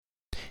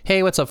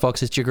Hey, what's up,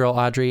 folks? It's your girl,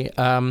 Audrey.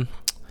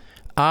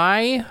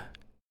 I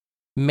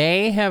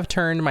may have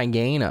turned my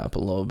gain up a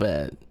little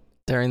bit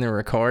during the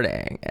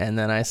recording, and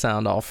then I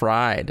sound all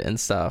fried and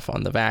stuff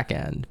on the back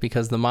end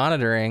because the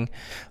monitoring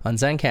on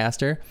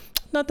Zencastr,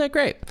 not that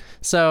great.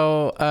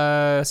 So,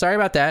 sorry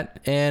about that,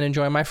 and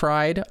enjoy my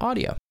fried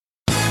audio.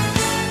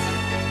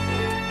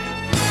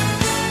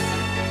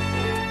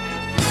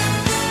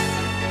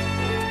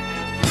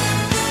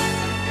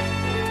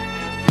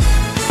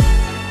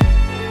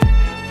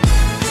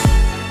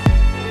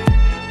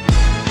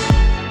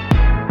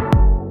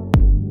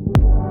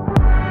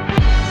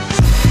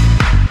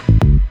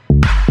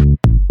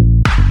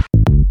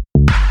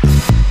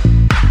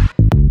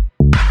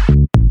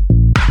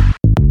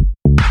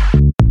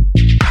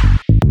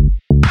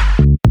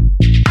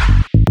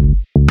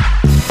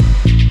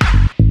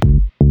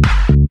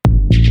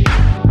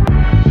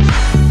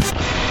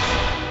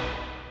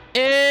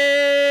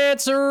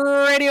 It's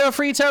Radio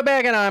Free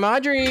Toback, and I'm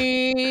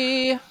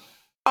Audrey.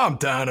 I'm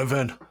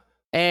Donovan.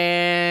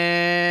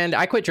 And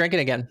I quit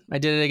drinking again. I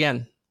did it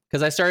again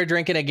because I started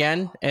drinking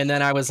again, and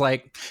then I was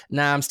like,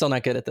 nah, I'm still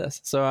not good at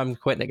this. So I'm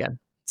quitting again.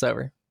 It's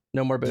over.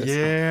 No more booze.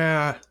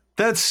 Yeah,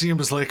 that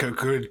seems like a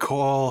good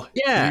call.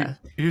 Yeah.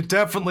 You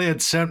definitely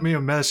had sent me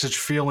a message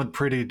feeling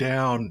pretty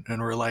down,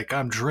 and were like,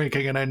 I'm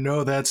drinking, and I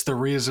know that's the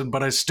reason,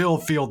 but I still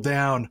feel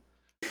down.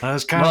 I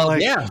was kind of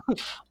like, yeah.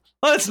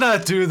 Let's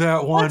not do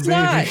that one, Let's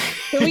baby. not.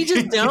 Can we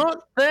just don't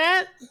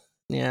that?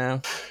 Yeah.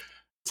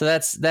 So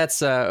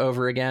that's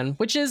over again,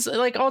 which is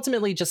like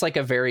ultimately just like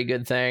a very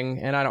good thing,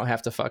 and I don't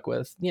have to fuck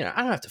with, I don't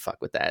have to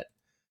fuck with that.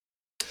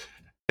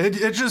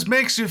 It just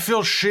makes you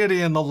feel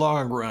shitty in the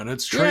long run.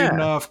 It's trading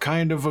off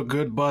kind of a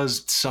good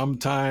buzz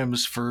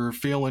sometimes for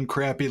feeling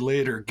crappy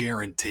later,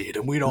 guaranteed,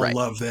 and we don't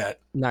love that.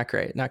 Not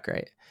great.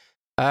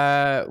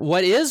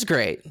 What is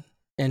great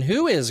and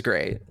who is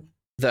great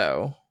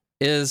though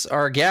is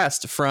our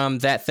guest from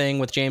That Thing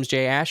with James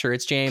J. Asher.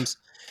 It's James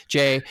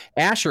J.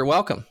 Asher.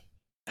 Welcome.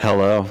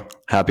 Hello.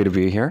 Happy to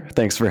be here.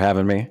 Thanks for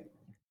having me.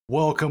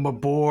 Welcome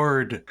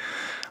aboard.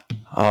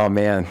 Oh,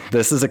 man.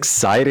 This is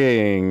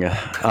exciting.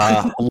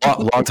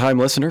 Long-time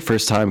listener,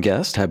 first-time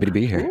guest. Happy to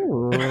be here.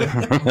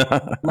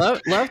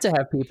 love to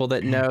have people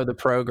that know the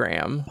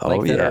program.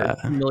 Like that are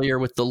familiar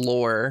with the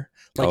lore.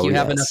 Like you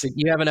have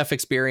enough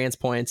experience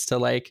points to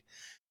like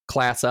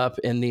class up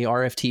in the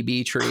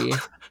RFTB tree.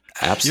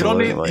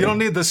 Absolutely. You don't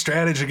need the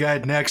strategy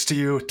guide next to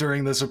you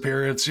during this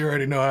appearance. You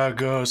already know how it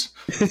goes.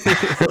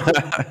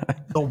 The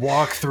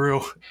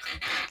walkthrough.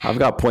 I've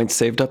got points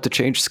saved up to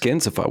change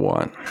skins if I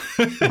want.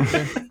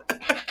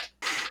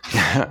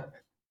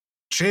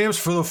 James,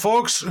 for the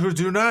folks who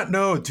do not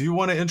know, do you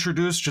want to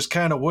introduce just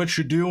kind of what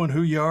you do and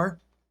who you are?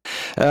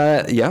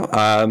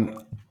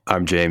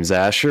 I'm James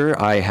Asher.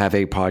 I have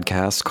a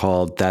podcast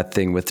called That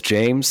Thing with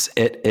James.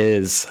 It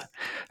is,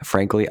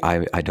 frankly,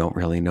 I don't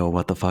really know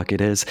what the fuck it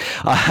is.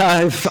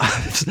 I've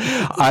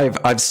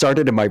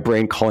started in my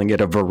brain calling it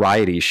a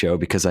variety show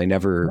because I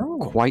never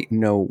quite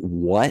know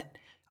what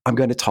I'm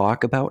going to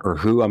talk about or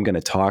who I'm going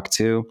to talk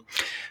to.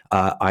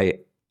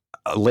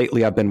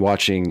 Lately, I've been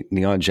watching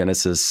Neon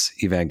Genesis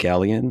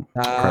Evangelion.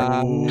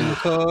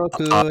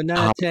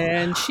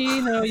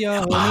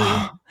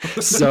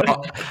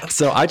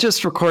 So I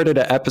just recorded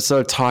an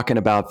episode talking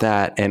about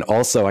that, and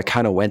also I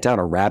kind of went down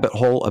a rabbit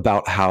hole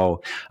about how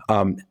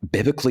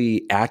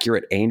biblically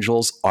accurate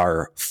angels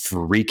are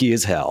freaky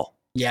as hell.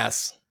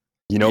 Yes.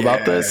 You know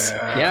about this?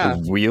 Yeah.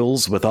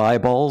 Wheels with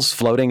eyeballs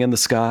floating in the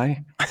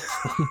sky.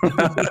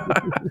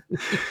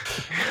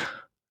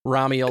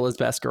 Ramiola's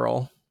best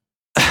girl.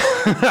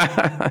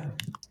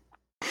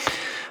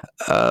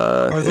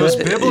 Are those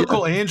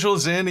biblical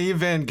angels in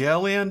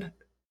Evangelion?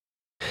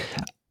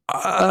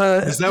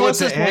 Is that what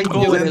the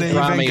angle in the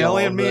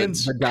Evangelion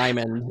means? The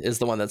diamond is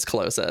the one that's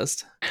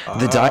closest.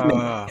 The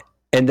diamond.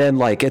 And then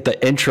like at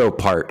the intro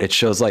part, it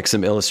shows like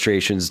some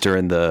illustrations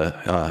during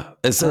the,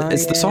 is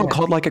the song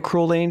called like A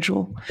Cruel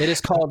Angel? It is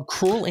called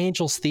Cruel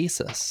Angel's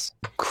Thesis.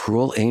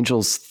 Cruel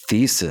Angel's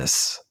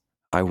Thesis.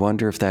 I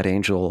wonder if that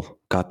angel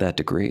got that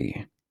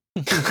degree.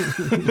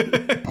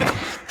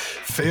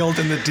 Failed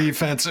in the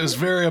defense. It was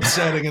very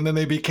upsetting, and then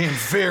they became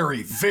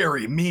very,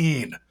 very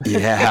mean.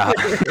 Yeah.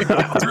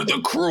 They're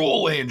the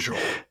cruel angel.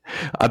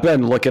 I've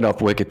been looking up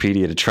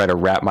Wikipedia to try to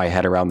wrap my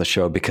head around the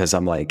show because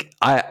I'm like,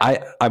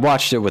 I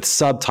watched it with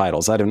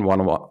subtitles. I didn't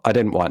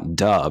want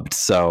dubbed.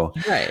 So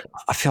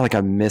I feel like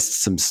I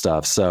missed some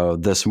stuff. So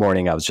this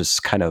morning I was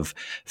just kind of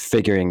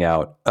figuring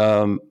out,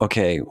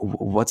 okay,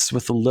 what's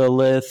with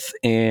Lilith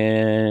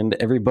and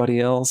everybody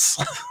else?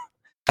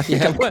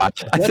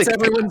 What's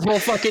everyone's whole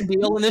fucking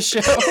deal in this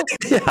show?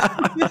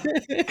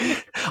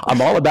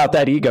 I'm all about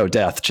that ego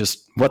death.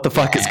 Just what the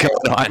fuck is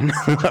going on?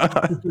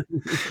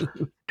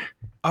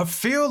 I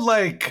feel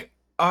like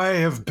I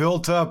have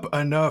built up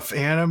enough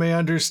anime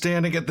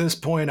understanding at this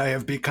point. I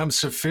have become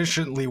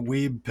sufficiently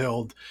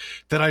weeb-pilled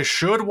that I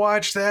should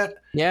watch that.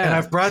 Yeah. And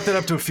I've brought that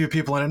up to a few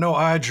people. And I know,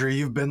 Audrey,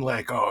 you've been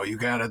like, oh, you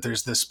got it.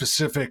 There's this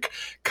specific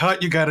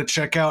cut you got to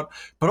check out.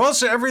 But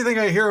also everything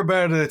I hear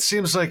about it, it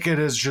seems like it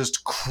is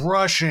just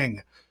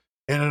crushing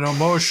in an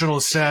emotional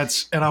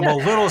sense, and I'm a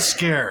little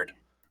scared.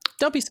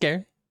 Don't be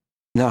scared.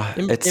 No,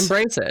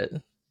 embrace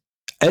it.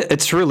 It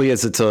truly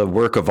is. It's a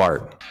work of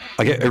art.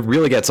 Like it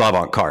really gets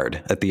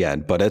avant-garde at the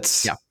end, but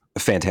it's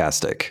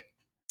fantastic.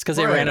 It's because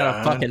they ran out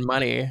of fucking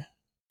money.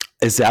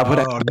 Is that what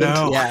happened?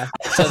 No. Yeah.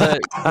 So the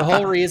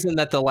whole reason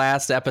that the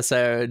last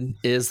episode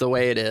is the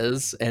way it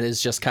is and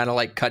is just kind of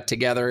like cut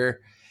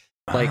together,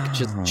 like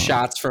just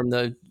shots from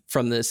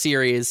the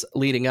series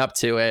leading up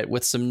to it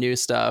with some new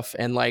stuff,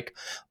 and like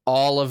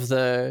all of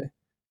the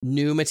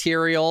new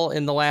material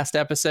in the last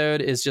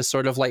episode is just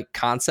sort of like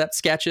concept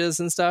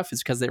sketches and stuff.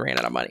 It's because they ran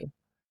out of money.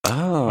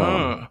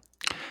 Oh.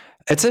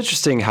 It's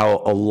interesting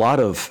how a lot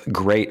of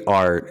great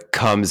art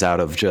comes out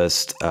of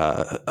just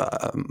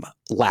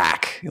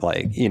lack,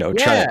 like, you know,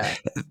 trying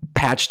to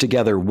patch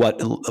together what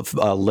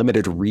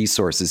limited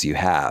resources you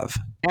have.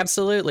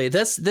 Absolutely.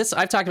 This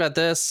I've talked about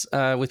this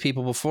with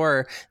people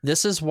before.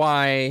 This is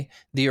why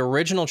the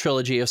original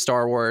trilogy of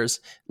Star Wars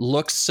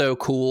looks so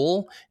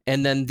cool,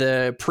 and then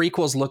the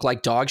prequels look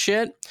like dog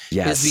shit.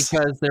 Yes, is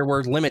because there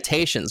were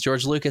limitations.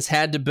 George Lucas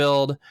had to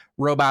build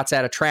robots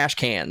out of trash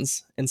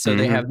cans, and so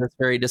they have this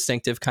very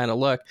distinctive kind of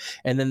look.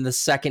 And then the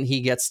second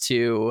he gets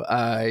to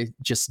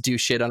just do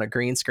shit on a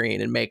green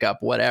screen and make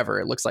up whatever,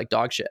 it looks like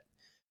dog shit.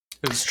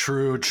 It's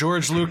true.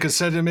 George Lucas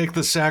had to make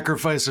the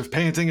sacrifice of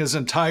painting his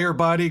entire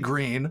body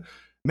green,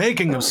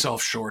 making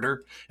himself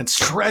shorter, and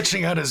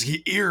stretching out his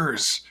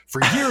ears for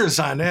years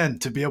on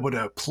end to be able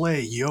to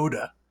play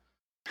Yoda.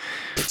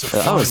 It's a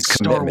fun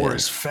Star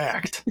Wars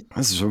fact.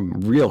 This is a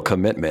real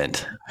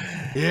commitment.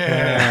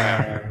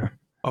 Yeah.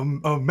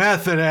 A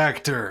method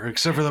actor,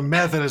 except for the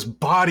method is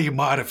body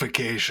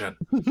modification.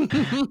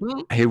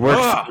 He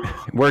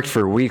worked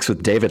for weeks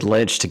with David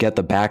Lynch to get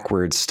the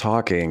backwards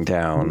talking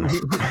down.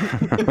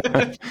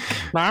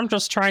 I'm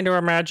just trying to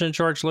imagine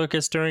George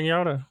Lucas doing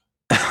Yoda.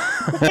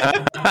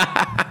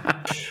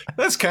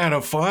 That's kind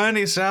of fun.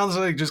 He sounds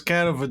like just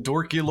kind of a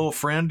dorky little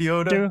friend,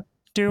 Yoda.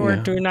 Do or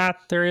do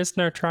not. There is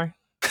no try.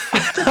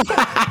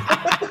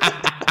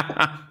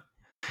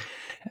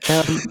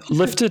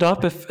 Lift it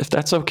up if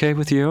that's okay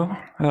with you.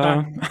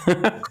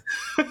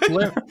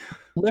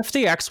 Lift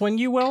the X-wing,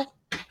 you will.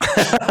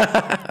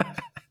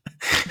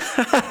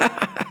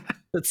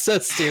 That's so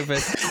stupid.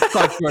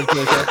 Fuck George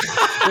Lucas.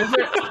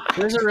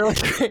 There's a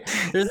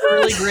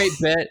really great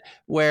bit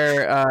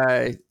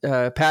where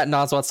Patton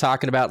Oswalt's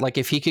talking about, like,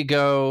 if he could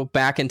go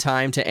back in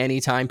time to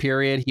any time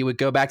period, he would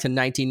go back to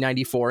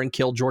 1994 and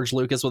kill George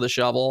Lucas with a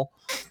shovel.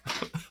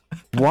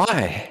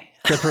 Why?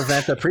 To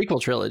prevent the prequel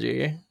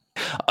trilogy.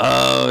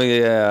 Oh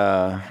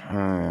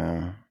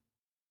yeah.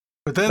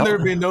 But then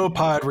there'd be no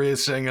pod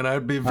racing, and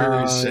I'd be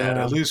very sad.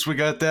 Yeah. At least we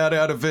got that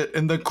out of it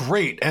in the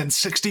great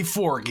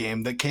N64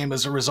 game that came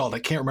as a result. I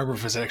can't remember if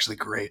it was actually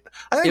great.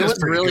 I think it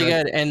was really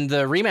good. And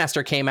the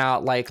remaster came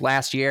out like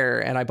last year,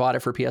 and I bought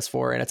it for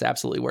PS4, and it's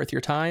absolutely worth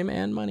your time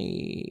and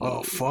money.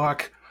 Oh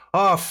fuck!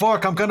 I'm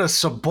gonna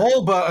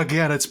Sebulba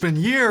again. It's been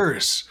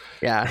years.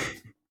 Yeah,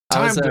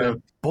 time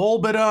to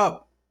bulb it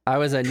up. I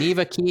was a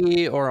Neva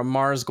Key or a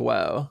Mars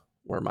Guo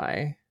were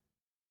my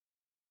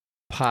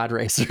pod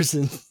racers.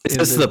 Is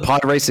this the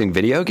pod racing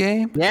video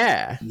game?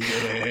 Yeah.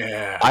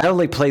 I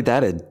only played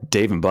that at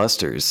Dave and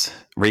Buster's,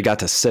 where you got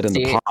to sit in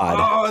the pod.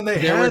 Oh, and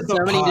there were so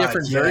many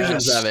different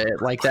versions of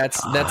it. Like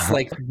that's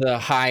like the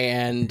high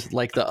end,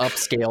 like the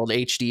upscaled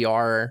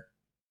HDR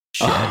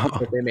shit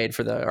that they made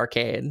for the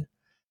arcade.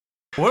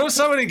 What if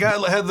somebody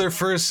had their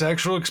first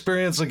sexual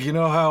experience? Like, you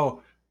know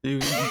how you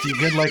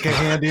get like a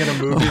handy in a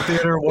movie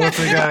theater? What if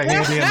they got a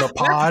handy in the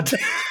pod?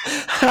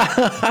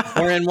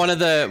 Or in one of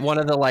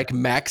the like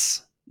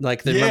mechs,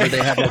 like remember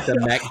they had like the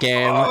mech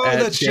game.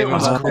 That shit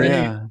was great.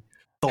 Yeah.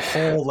 The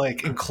whole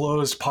like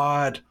enclosed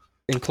pod,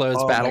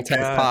 battle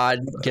tech pod,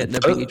 getting a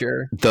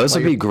beager. Those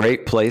would be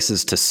great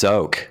places to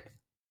soak.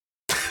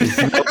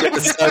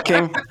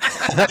 Soaking.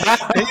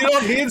 And you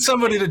don't need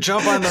somebody to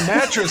jump on the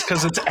mattress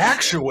because it's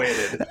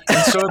actuated.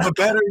 And so the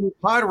better you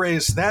pod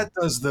race, that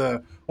does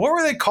the. What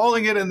were they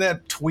calling it in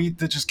that tweet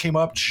that just came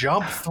up?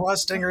 Jump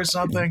thrusting or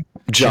something?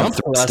 Jump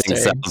thrusting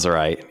sounds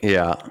right.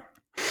 Yeah.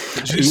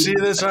 Did you see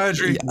this,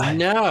 Audrey? Yeah.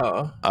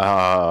 No.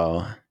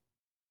 Oh.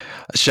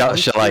 Shall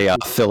I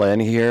fill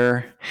in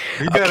here?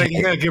 You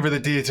gotta give her the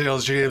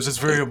details, James. It's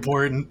very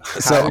important.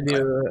 How to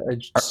do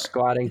a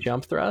squatting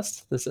jump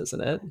thrust? This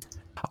isn't it.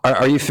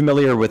 Are you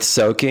familiar with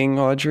soaking,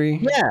 Audrey?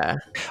 Yeah.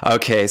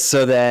 Okay,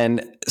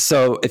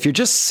 so if you're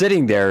just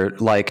sitting there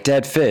like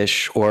dead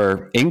fish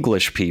or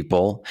English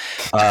people,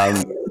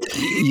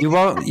 you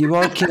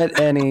won't get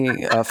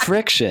any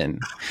friction.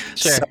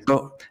 Sure.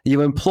 So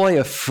you employ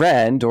a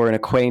friend or an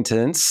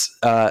acquaintance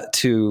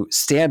to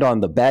stand on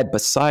the bed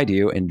beside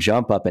you and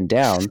jump up and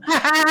down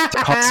to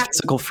cause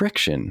physical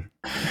friction.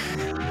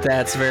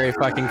 That's very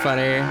fucking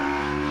funny.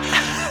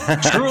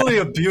 Truly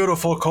a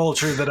beautiful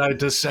culture that I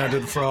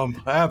descended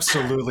from.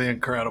 Absolutely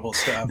incredible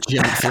stuff.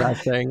 Jump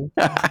thrusting.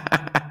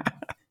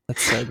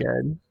 That's so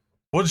good.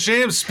 Well,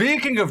 James,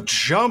 speaking of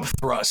jump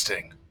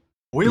thrusting,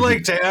 we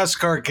like to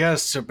ask our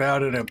guests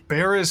about an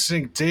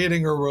embarrassing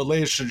dating or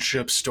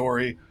relationship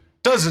story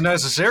Doesn't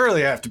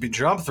necessarily have to be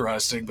jump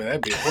thrusting,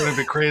 but wouldn't it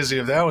be crazy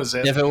if that was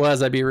it? If it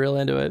was, I'd be real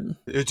into it.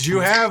 Did you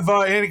have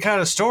any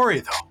kind of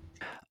story though?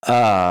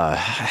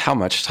 How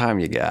much time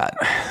you got?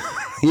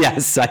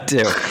 Yes, I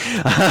do.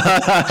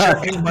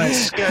 Checking my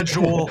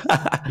schedule.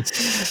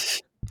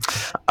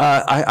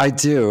 I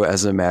do,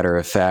 as a matter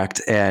of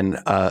fact. And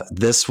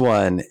this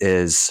one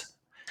is,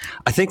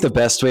 I think the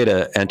best way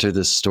to enter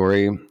this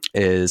story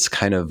is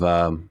kind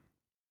of,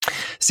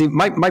 see,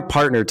 my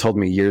partner told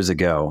me years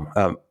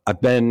ago,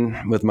 I've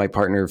been with my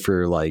partner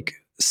for like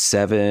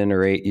 7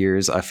 or 8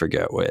 years. I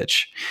forget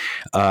which.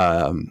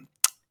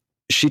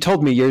 She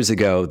told me years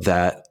ago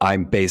that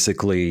I'm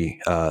basically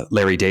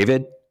Larry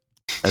David,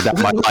 that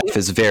my life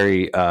is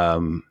very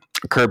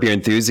Curb Your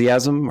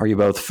Enthusiasm. Are you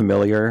both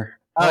familiar?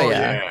 Oh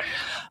yeah.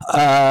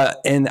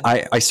 And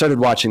I started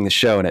watching the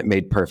show and it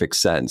made perfect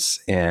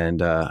sense. And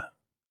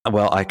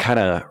well, I kind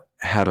of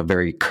had a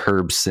very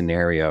Curb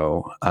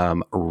scenario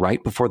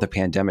right before the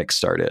pandemic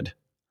started.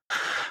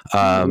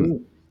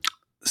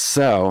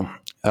 So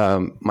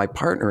my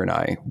partner and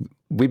I,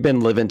 we've been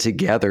living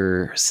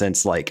together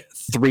since like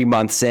 3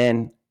 months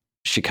in.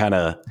 She kind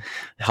of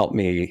helped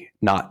me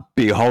not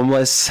be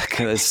homeless.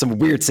 Some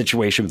weird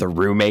situation with a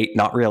roommate,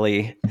 not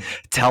really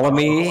telling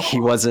me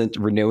he wasn't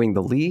renewing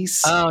the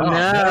lease. Oh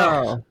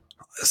no.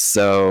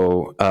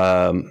 So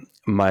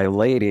my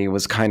lady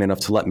was kind enough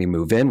to let me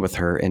move in with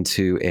her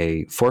into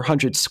a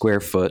 400 square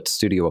foot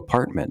studio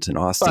apartment in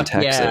Austin,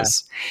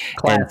 Texas. Yeah.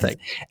 Classic.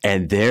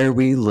 And there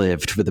we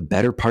lived for the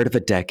better part of a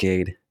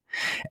decade.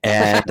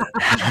 And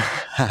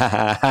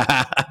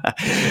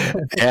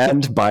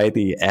and by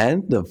the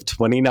end of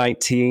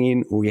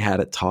 2019, we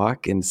had a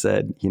talk and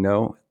said,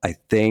 I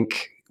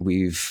think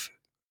we've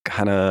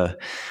done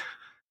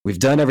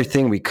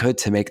everything we could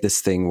to make this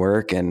thing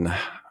work. And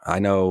I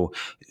know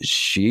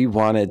she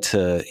wanted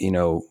to,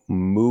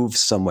 move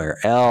somewhere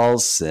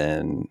else,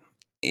 and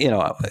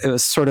it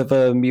was sort of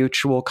a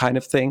mutual kind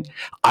of thing.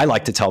 I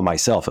like to tell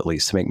myself, at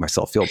least, to make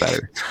myself feel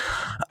better.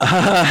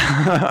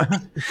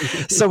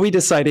 So we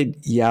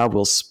decided,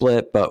 we'll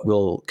split, but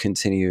we'll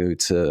continue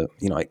to,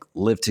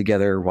 live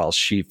together while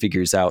she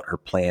figures out her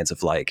plans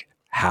of like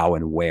how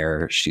and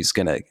where she's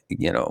going to,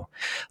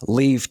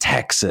 leave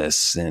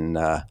Texas. And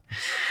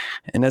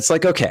it's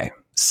like, okay.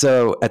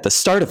 So at the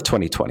start of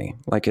 2020,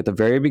 like at the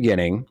very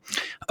beginning,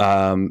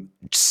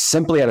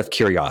 simply out of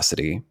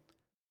curiosity,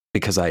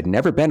 because I'd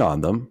never been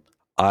on them,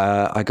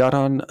 I got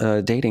on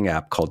a dating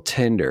app called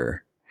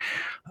Tinder.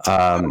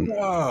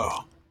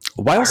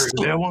 While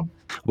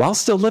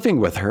still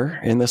living with her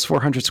in this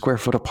 400 square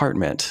foot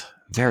apartment.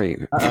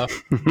 Very.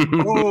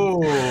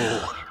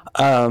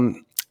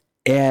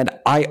 And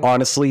I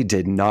honestly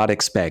did not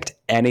expect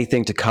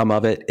anything to come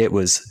of it. It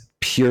was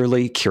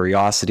purely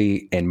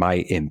curiosity and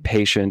my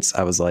impatience.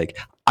 I was like,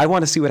 I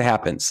want to see what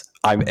happens.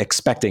 I'm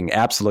expecting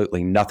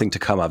absolutely nothing to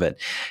come of it.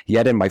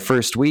 Yet in my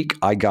first week,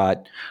 I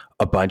got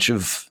a bunch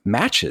of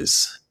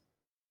matches.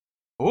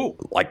 Oh,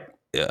 like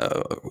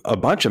a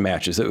bunch of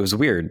matches. It was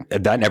weird.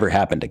 That never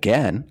happened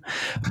again.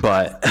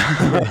 But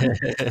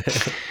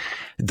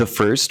the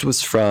first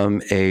was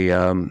from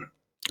a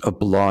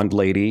blonde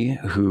lady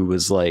who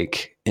was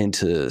like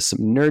into some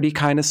nerdy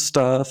kind of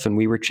stuff, and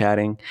we were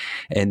chatting.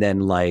 And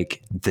then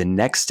like the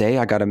next day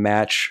I got a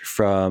match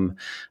from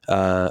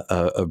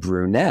a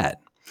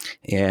brunette,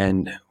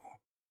 and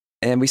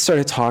we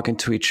started talking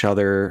to each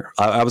other.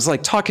 I was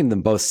like talking to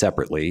them both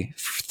separately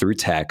through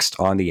text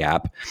on the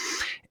app,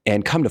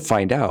 and come to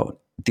find out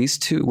these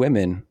two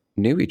women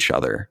knew each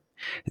other.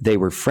 They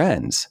were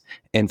friends.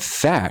 In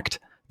fact,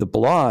 the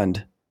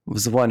blonde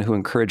was the one who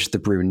encouraged the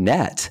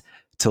brunette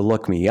to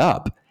look me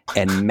up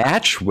and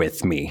match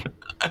with me.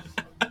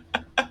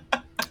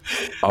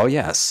 Oh,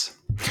 yes.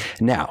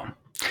 Now,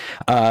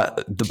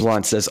 the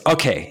blonde says,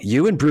 okay,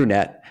 you and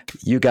brunette,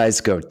 you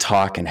guys go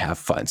talk and have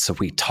fun. So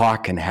we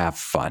talk and have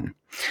fun.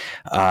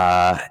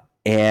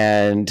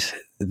 And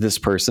this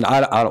person, I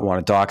don't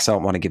want to dox, I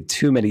don't want to give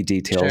too many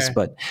details, Sure.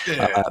 but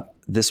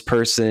this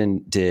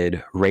person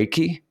did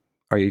Reiki.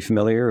 Are you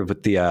familiar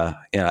with the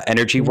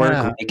energy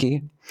work,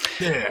 Reiki?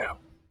 Yeah.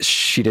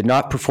 She did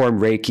not perform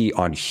Reiki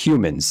on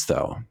humans,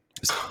 though.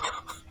 It was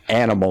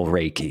animal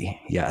Reiki.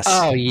 Yes.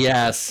 Oh,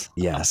 yes.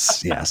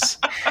 Yes.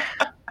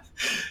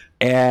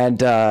 And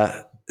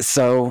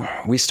so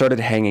we started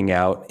hanging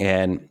out,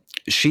 and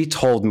she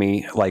told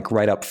me like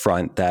right up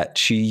front that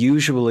she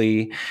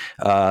usually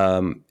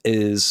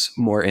is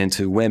more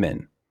into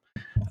women.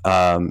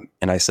 And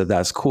I said,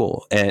 that's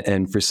cool.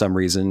 And for some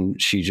reason,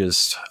 she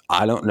just,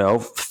 I don't know,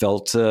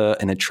 felt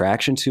an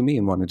attraction to me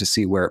and wanted to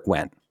see where it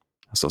went.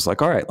 So I was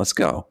like, all right, let's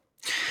go.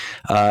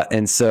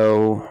 And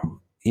so,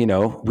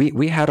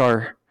 we had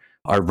our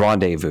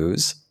rendezvous,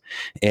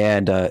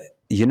 and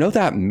you know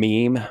that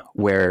meme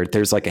where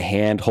there's like a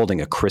hand holding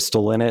a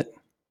crystal in it?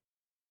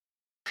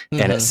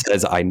 Mm-hmm. And it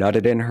says, I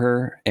nutted in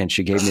her and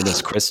she gave me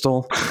this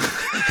crystal.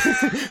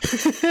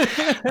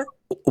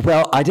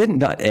 Well, I didn't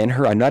nut in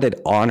her. I nutted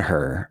on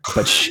her,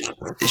 but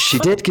she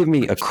did give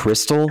me a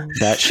crystal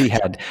that she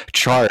had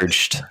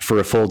charged for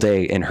a full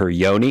day in her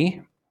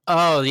yoni.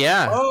 Oh,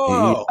 yeah.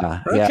 Oh,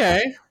 yeah.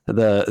 Okay.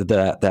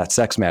 that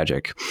sex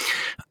magic.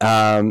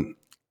 And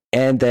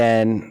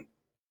then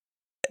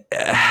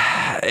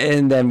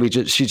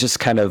she just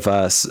kind of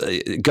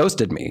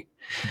ghosted me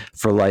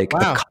for like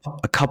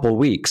a couple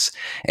weeks.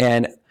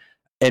 And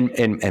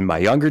in my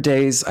younger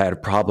days, I had a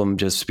problem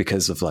just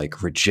because of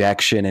like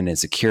rejection and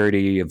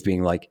insecurity of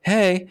being like,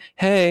 hey,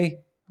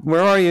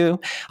 where are you?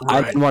 Right.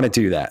 I didn't want to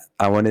do that.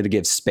 I wanted to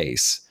give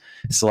space.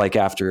 So like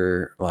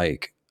after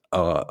like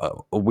a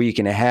week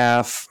and a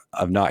half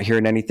of not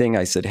hearing anything,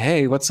 I said,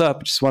 hey, what's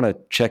up? Just want to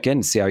check in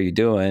and see how you're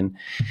doing.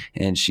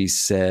 And she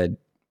said,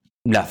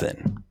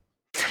 nothing.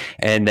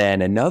 And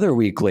then another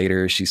week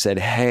later, she said,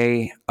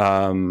 hey,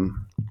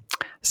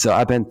 so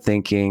I've been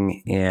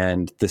thinking,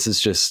 and this is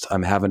just,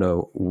 I'm having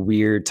a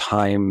weird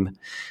time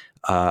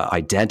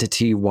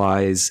identity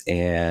wise,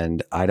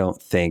 and I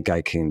don't think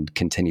I can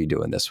continue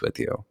doing this with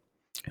you.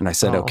 And I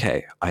said,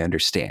 okay, I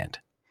understand.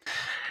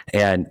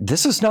 And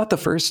this is not the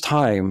first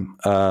time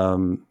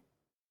I've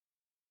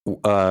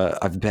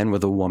been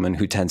with a woman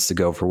who tends to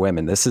go for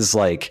women. This is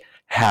like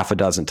half a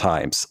dozen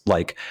times,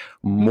 like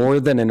more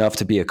than enough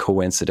to be a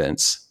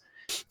coincidence.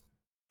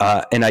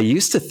 And I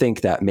used to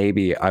think that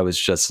maybe I was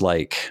just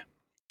like,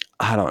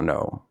 I don't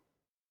know,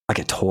 like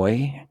a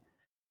toy.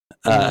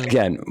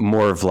 Again,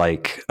 more of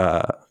like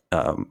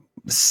low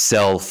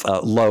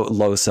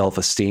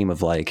self-esteem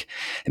of like,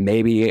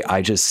 maybe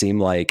I just seem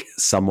like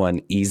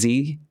someone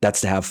easy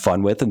that's to have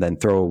fun with and then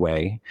throw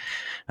away.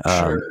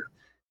 Sure.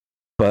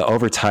 But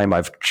over time,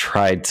 I've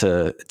tried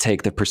to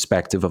take the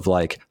perspective of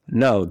like,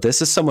 no,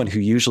 this is someone who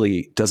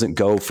usually doesn't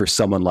go for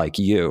someone like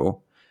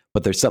you,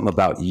 but there's something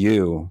about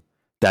you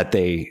that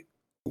they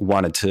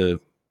wanted to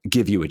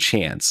give you a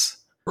chance.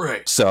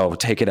 Right. So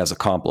take it as a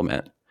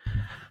compliment.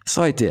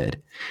 So I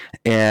did.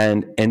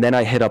 And then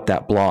I hit up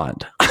that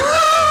blonde.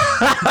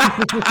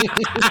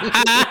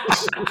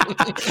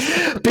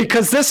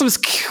 Because this was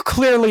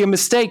clearly a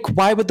mistake.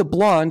 Why would the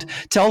blonde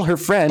tell her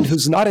friend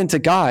who's not into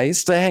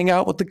guys to hang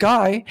out with the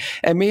guy?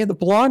 And me and the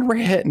blonde were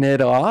hitting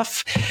it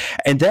off.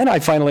 And then I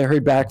finally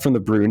heard back from the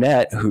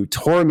brunette who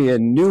tore me a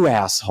new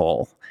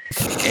asshole.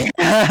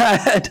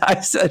 And I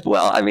said,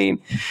 well, I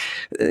mean,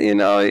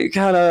 you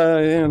kind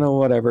of,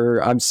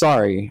 whatever. I'm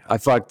sorry. I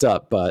fucked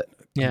up, but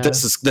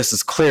this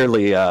is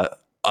clearly a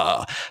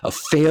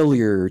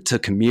failure to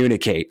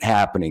communicate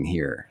happening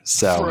here.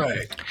 So,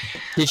 right.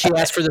 Did she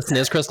ask for the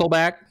sniz crystal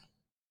back?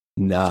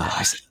 Nah,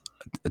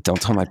 don't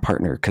tell my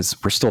partner because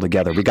we're still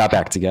together. We got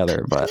back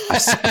together, but I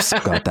still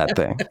got that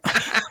thing.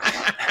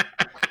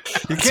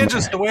 You can't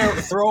just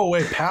throw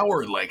away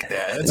power like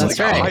that. It's like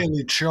a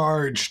highly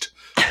charged.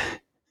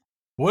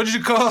 What did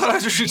you call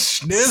it?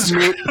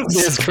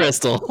 Sniz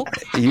crystal.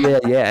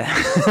 Yeah.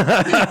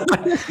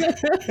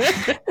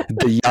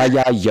 The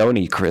Yaya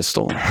Yoni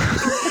crystal.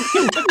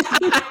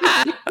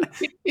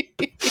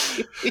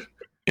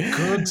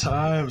 Good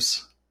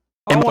times.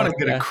 I want to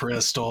get a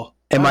crystal.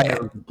 Am I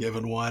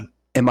given one?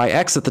 And my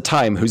ex at the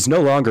time, who's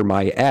no longer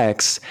my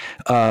ex,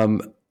 I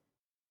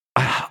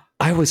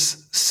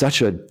was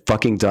such a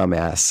fucking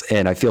dumbass,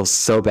 and I feel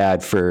so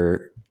bad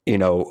for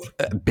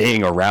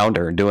being around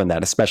her and doing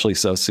that, especially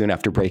so soon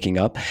after breaking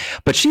up.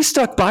 But she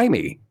stuck by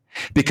me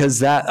because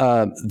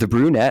the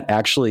brunette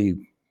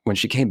actually, when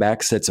she came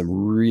back, said some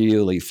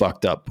really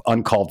fucked up,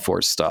 uncalled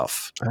for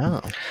stuff.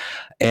 Oh.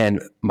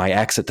 And my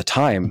ex at the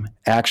time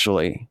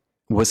actually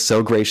was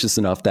so gracious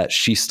enough that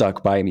she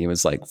stuck by me and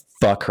was like,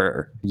 fuck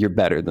her. You're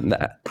better than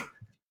that.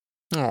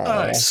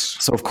 Nice.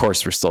 So of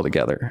course we're still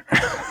together.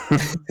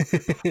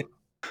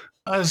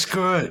 That's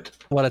good.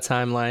 What a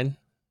timeline.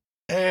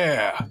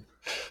 Yeah.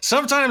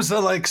 Sometimes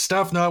the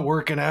stuff not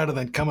working out and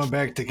then coming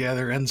back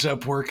together ends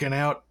up working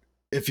out.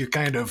 If you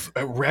kind of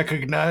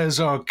recognize,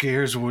 okay,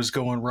 here's what was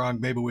going wrong.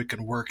 Maybe we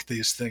can work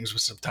these things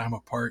with some time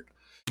apart.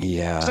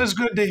 Yeah. So that's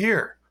good to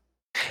hear.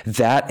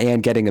 That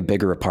and getting a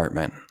bigger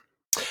apartment.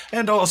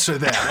 And also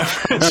that.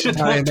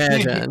 I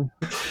imagine.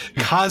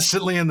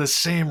 Constantly in the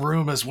same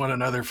room as one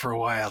another for a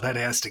while. That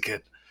has to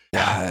get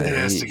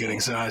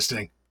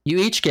exhausting. You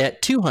each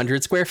get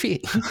 200 square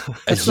feet.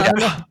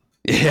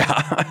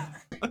 Yeah.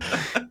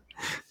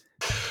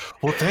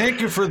 Well, thank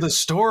you for the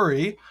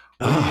story.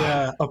 We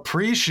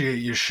appreciate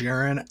you,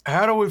 Sharon.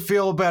 How do we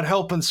feel about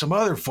helping some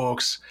other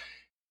folks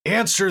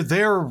answer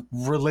their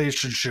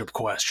relationship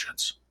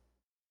questions?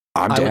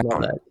 I would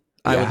love it.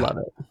 I would love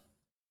it.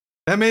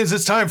 That means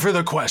it's time for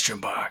the question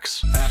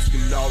box.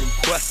 Asking all them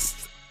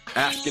questions.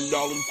 Asking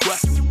all them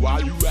questions. Why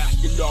you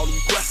asking all them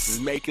questions?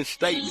 Making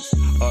statements.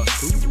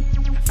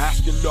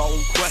 Asking all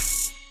them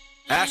questions.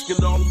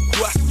 Asking all them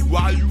questions.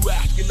 Why you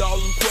asking all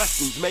them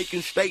questions?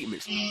 Making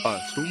statements.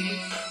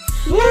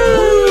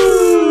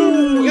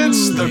 Woo!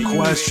 It's the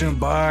question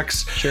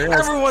box. Sure.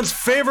 Everyone's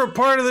favorite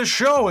part of the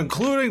show,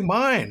 including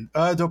mine.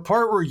 The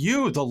part where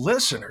you, the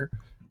listener,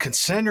 can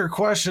send your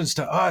questions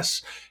to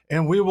us,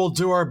 and we will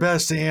do our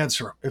best to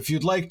answer them. If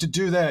you'd like to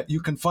do that, you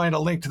can find a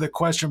link to the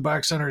question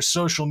box on our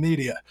social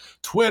media,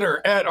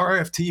 Twitter at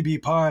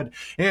RFTBpod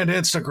and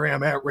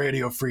Instagram at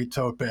Radio Free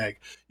Tote Bag.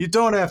 You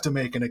don't have to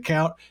make an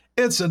account.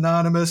 It's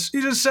anonymous.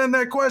 You just send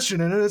that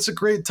question in, and it's a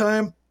great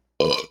time.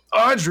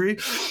 Audrey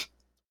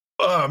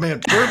Oh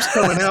man, burp's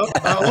coming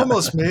out. I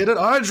almost made it.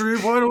 Audrey,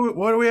 what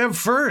do we have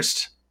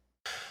first?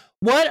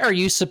 What are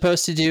you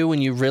supposed to do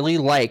when you really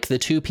like the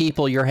two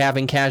people you're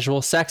having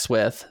casual sex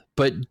with,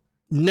 but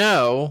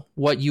know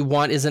what you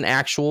want is an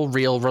actual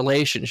real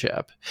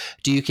relationship?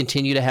 Do you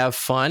continue to have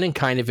fun and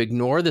kind of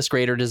ignore this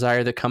greater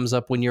desire that comes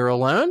up when you're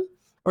alone?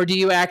 Or do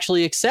you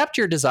actually accept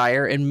your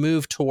desire and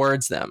move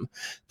towards them?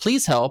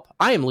 Please help.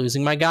 I am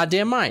losing my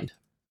goddamn mind.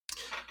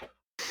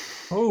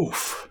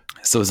 Oof.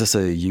 So is this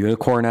a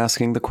unicorn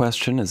asking the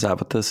question? Is that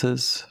what this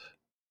is?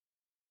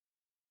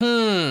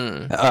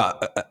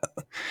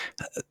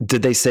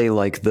 Did they say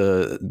like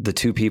the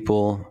two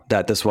people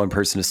that this one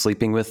person is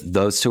sleeping with,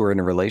 those two are in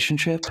a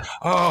relationship?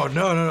 Oh,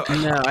 no. No,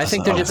 I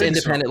think they're just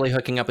independently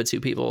hooking up with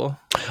two people.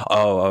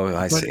 Oh,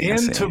 I see. But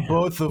into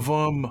both of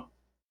them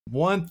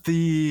want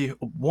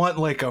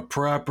like a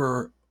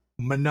proper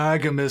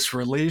monogamous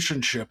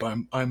relationship.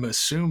 I'm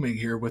assuming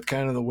here with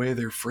kind of the way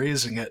they're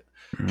phrasing it.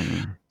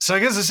 Mm. So I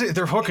guess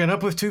they're hooking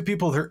up with two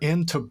people. They're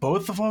into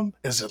both of them.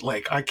 Is it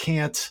like I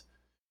can't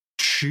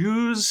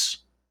choose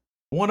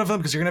one of them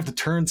because you're gonna have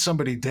to turn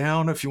somebody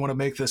down if you want to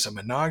make this a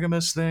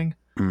monogamous thing?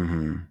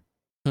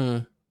 Mm-hmm.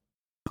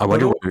 I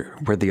wonder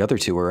where the other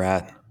two are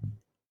at.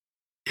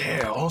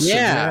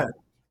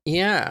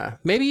 Yeah.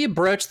 Maybe you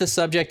broach the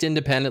subject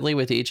independently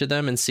with each of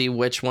them and see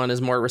which one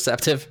is more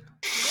receptive.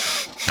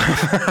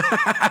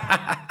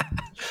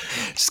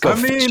 Just go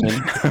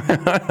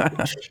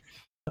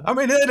I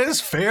mean, it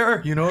is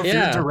fair, you know, if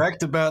you're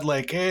direct about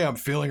like, hey, I'm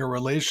feeling a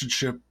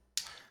relationship,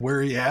 where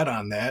are you at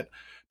on that?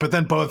 But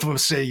then both of them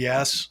say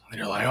yes, and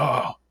you're like,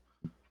 oh.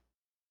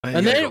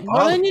 And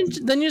then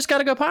you just got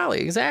to go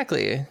poly.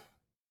 Exactly.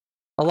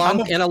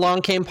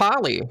 Along Came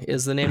Polly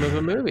is the name of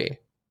a movie.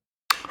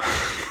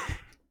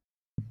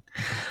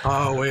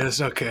 Oh, wait,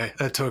 it's okay.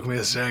 That took me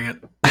a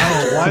second. I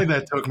don't know why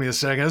that took me a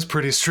second. That's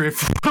pretty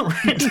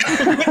straightforward.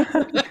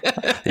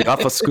 You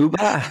off a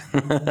scuba?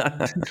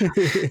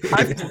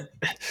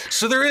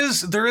 So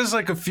there is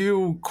like a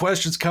few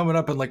questions coming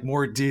up and like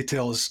more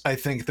details I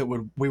think that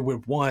we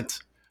would want.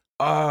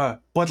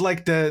 But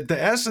like the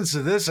essence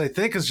of this, I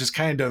think, is just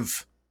kind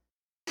of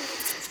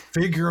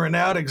figuring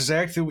out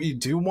exactly what you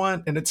do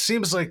want. And it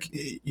seems like,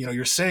 you know,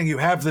 you're saying you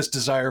have this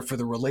desire for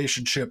the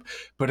relationship,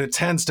 but it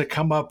tends to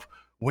come up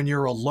when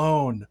you're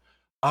alone.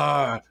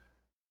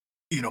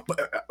 You know,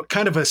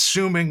 kind of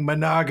assuming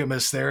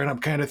monogamous there. And I'm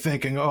kind of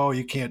thinking, oh,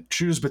 you can't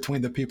choose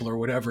between the people or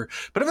whatever.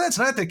 But if that's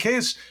not the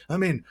case, I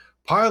mean,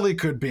 poly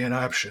could be an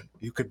option.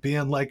 You could be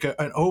in like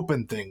an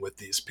open thing with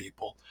these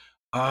people.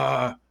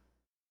 But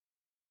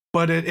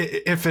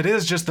if it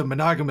is just a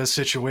monogamous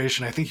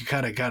situation, I think you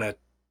kind of got to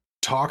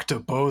talk to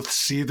both,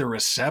 see the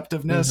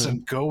receptiveness,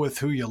 and go with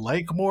who you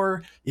like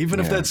more. Even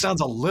if that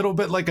sounds a little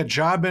bit like a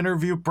job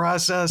interview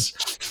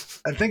process,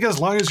 I think as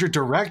long as you're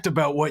direct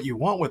about what you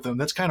want with them,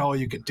 that's kind of all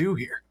you can do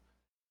here.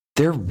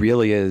 There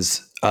really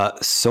is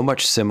so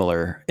much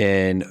similar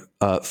in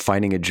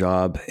finding a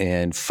job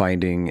and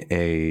finding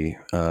a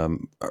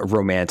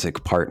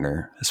romantic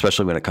partner,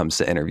 especially when it comes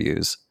to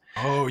interviews.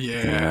 Oh,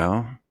 yeah. You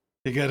know?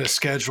 You got to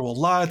schedule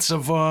lots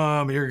of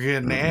them. You're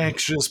getting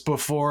anxious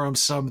before them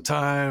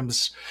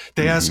sometimes.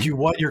 They ask you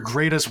what your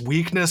greatest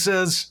weakness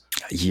is.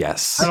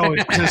 Yes. That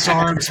always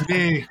disarms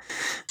me.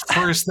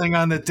 First thing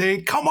on the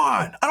date, come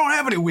on. I don't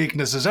have any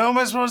weaknesses. How am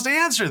I supposed to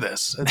answer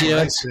this? That's what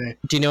I say.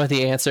 Do you know what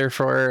the answer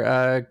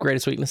for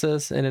greatest weakness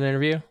is in an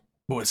interview?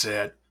 What's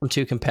that? I'm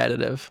too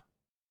competitive.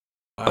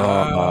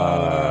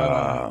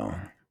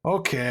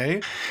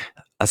 Okay.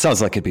 That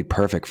sounds like it'd be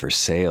perfect for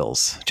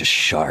sales. Just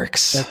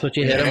sharks. That's what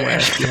you hit them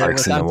with.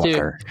 Sharks in the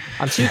water.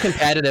 I'm too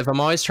competitive.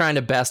 I'm always trying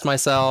to best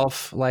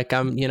myself. Like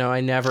I'm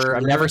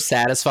never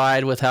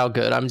satisfied with how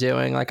good I'm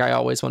doing. Like I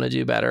always want to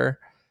do better.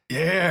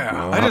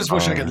 Yeah. I just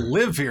wish I could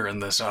live here in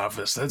this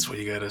office. That's what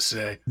you got to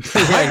say.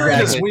 Yeah, My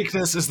greatest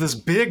weakness is this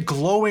big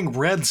glowing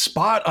red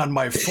spot on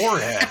my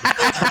forehead.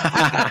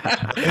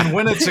 And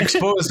when it's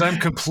exposed,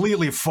 I'm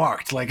completely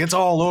fucked. Like it's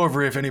all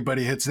over if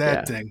anybody hits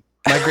that thing.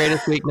 My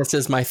greatest weakness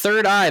is my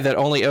third eye that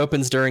only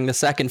opens during the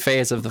second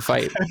phase of the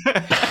fight.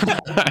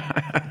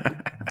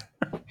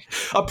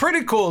 A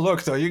pretty cool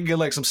look, though. You can get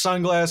like some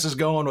sunglasses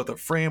going with a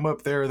frame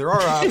up there. There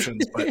are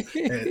options, but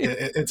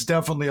it's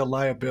definitely a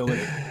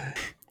liability.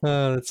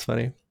 Oh, that's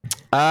funny.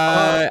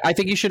 I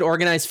think you should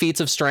organize feats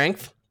of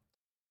strength.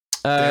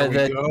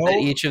 That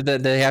each of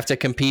they have to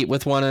compete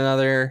with one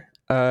another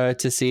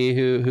to see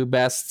who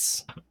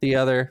bests the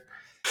other.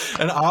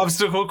 An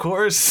obstacle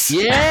course.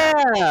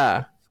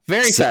 Yeah.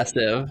 Very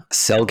festive.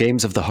 Cell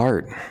games of the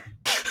heart.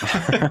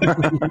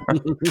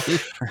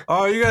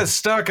 Oh, you got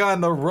stuck on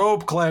the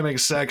rope climbing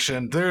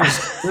section.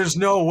 There's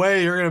no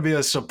way you're going to be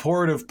a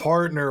supportive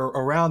partner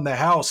around the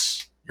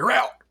house. You're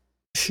out.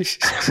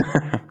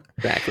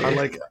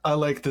 Exactly. I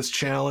like this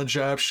challenge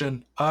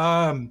option.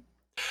 I'm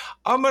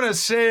going to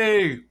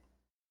say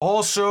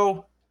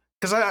also,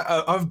 because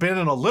I've been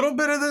in a little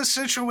bit of this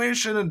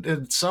situation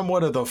and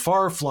somewhat of the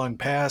far-flung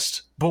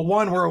past, but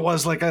one where it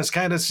was like I was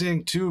kind of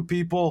seeing two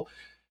people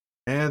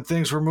and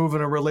things were moving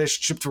in a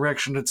relationship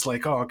direction, it's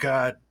like, oh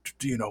God,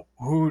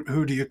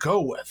 who do you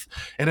go with?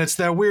 And it's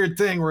that weird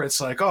thing where it's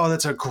like, oh,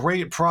 that's a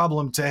great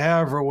problem to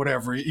have or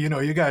whatever.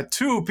 You got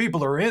two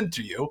people who are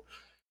into you.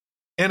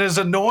 And as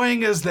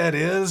annoying as that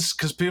is,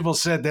 because people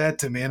said that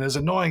to me, and as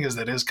annoying as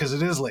that is, because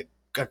it is like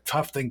a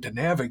tough thing to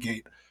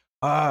navigate,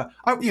 I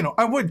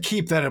would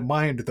keep that in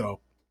mind though,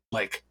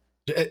 like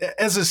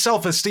as a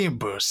self-esteem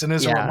boost and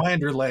as a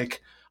reminder,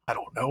 like, I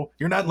don't know,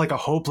 you're not in like a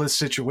hopeless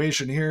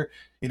situation here.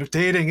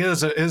 Dating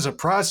is a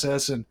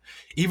process, and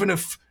even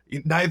if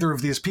neither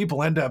of these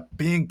people end up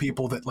being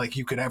people that like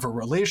you could have a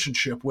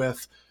relationship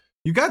with,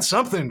 you got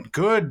something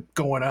good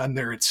going on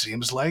there, it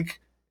seems like.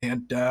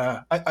 And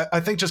I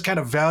think just kind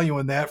of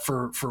valuing that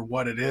for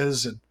what it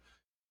is, and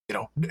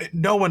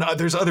knowing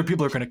there's other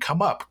people are going to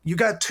come up. You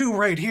got two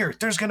right here.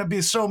 There's going to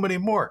be so many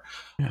more.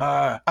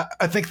 I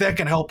think that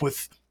can help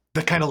with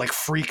the kind of like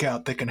freak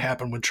out that can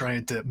happen when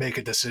trying to make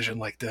a decision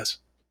like this.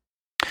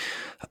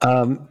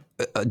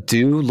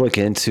 Do look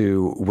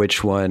into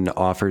which one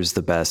offers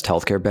the best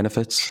healthcare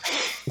benefits.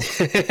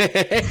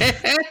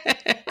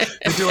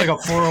 Do like a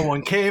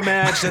 401k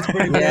match. That's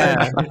pretty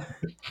good.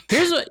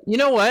 Here's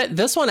what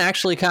this one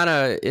actually kind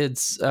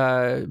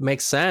of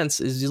makes sense.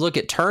 Is you look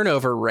at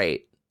turnover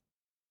rate.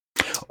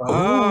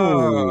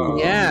 Oh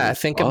yeah,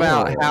 think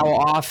about how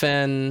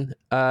often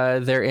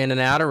they're in and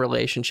out of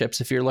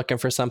relationships. If you're looking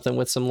for something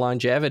with some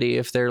longevity,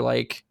 if they're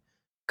like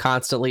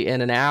constantly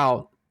in and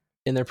out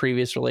in their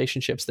previous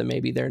relationships, then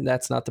maybe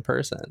that's not the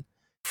person.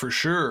 For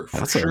sure.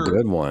 That's a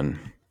good one.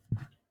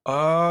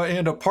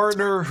 And a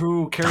partner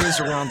who carries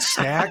around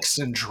snacks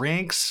and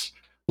drinks.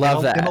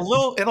 Love that. And a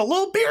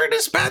little beer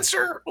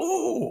dispenser.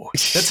 Ooh,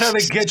 that's how they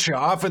get you.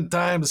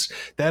 Oftentimes,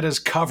 that is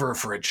cover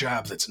for a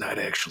job that's not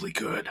actually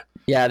good.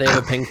 Yeah, they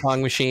have a ping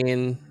pong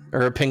machine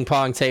or a ping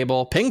pong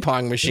table. Ping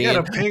pong machine. You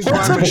got a ping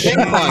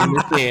pong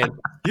machine.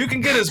 You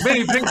can get as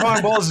many ping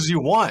pong balls as you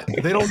want.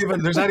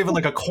 There's not even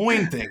like a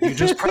coin thing. You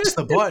just press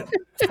the button.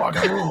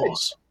 Fucking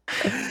rules.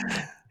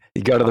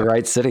 You go to the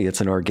right city,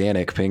 it's an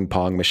organic ping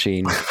pong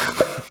machine.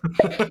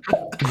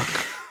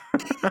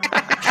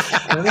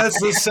 And that's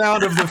the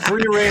sound of the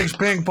free-range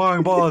ping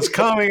pong balls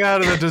coming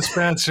out of the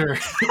dispenser.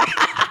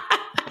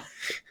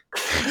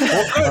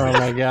 Oh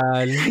my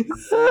God.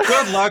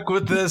 Good luck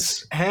with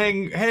this.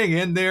 Hang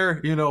in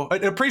there. I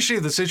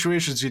appreciate the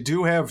situations you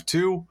do have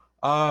too.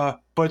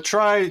 But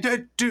try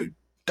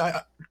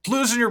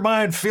losing your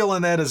mind,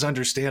 feeling that is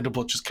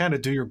understandable. Just kind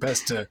of do your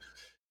best to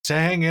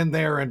hang in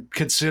there and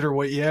consider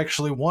what you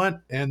actually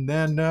want, and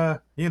then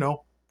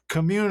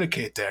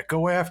communicate that.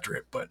 Go after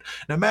it. But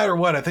no matter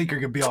what, I think you're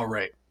gonna be all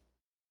right.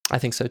 I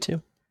think so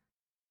too.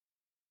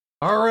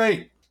 All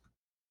right.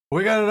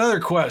 We got another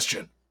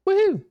question.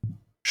 Woohoo.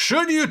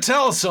 Should you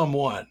tell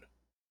someone,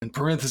 in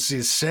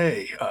parentheses,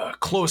 say, a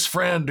close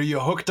friend who you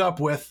hooked up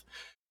with,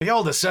 they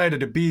all decided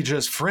to be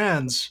just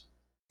friends,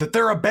 that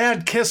they're a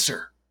bad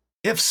kisser?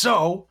 If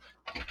so,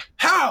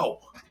 how?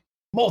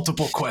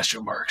 Multiple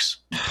question marks.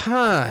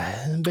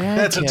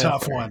 That's a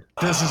tough one.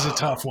 This is a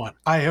tough one.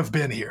 I have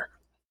been here.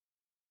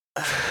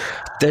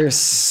 There's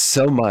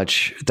so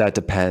much that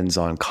depends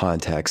on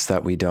context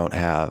that we don't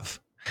have.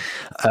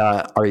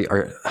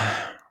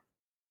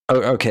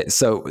 Okay,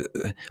 so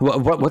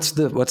what's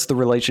the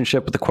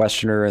relationship with the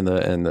questioner and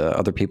the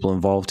other people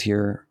involved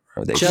here?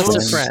 Are they just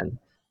friends? A friend?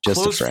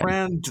 Just close a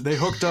friend they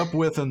hooked up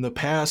with in the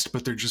past,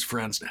 but they're just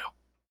friends now.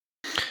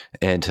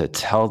 And to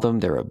tell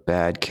them they're a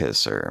bad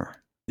kisser.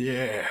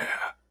 Yeah.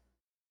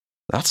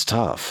 That's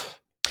tough.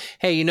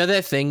 Hey, you know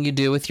that thing you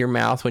do with your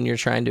mouth when you're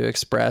trying to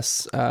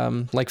express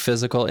like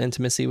physical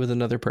intimacy with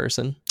another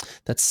person?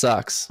 That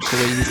sucks. The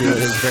way you do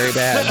it is very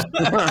bad.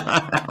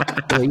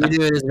 The way you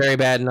do it is very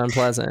bad and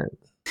unpleasant.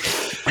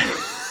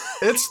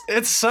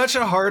 It's such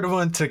a hard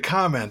one to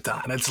comment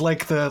on. It's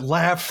like the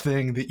laugh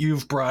thing that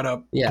you've brought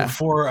up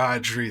before,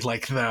 Audrey.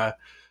 Like the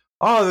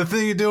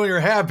thing you do when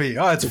you're happy.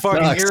 Oh, it's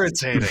fucking sucks.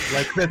 Irritating.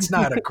 Like, that's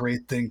not a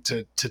great thing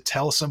to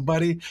tell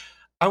somebody.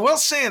 I will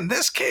say in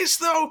this case,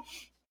 though,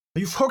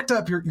 you've hooked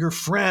up your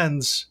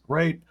friends,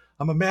 right?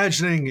 I'm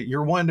imagining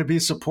you're wanting to be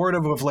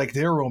supportive of like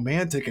their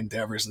romantic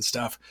endeavors and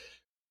stuff.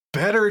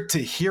 Better to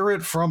hear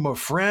it from a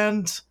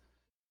friend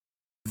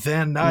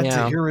than not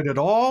to hear it at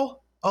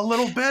all a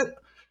little bit.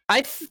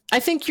 I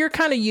think you're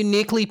kind of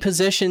uniquely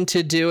positioned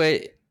to do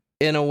it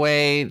in a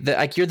way that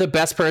like you're the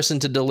best person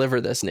to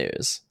deliver this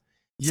news.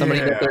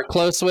 Somebody that they're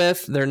close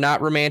with, they're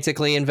not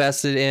romantically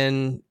invested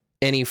in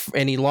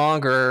any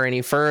longer or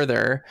any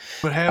further.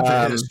 But have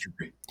the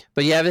history.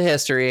 But you have a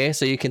history,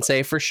 so you can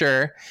say for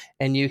sure,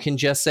 and you can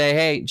just say,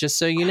 hey, just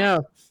so you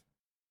know,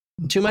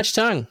 too much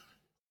tongue.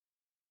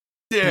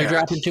 Yeah. You're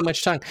dropping too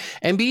much tongue.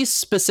 And be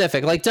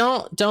specific. Like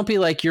don't be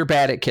like you're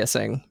bad at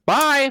kissing.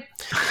 Bye.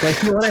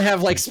 Like you want to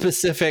have like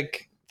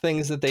specific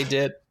things that they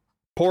did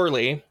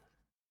poorly.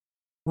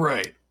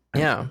 Right.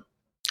 Yeah.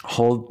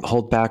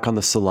 Hold back on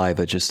the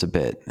saliva just a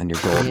bit and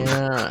you're golden.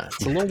 Yeah.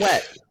 It's a little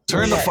wet.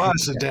 Turn the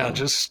faucet down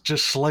just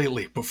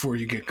slightly before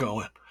you get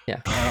going.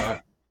 Yeah.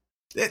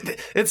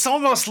 it's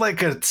almost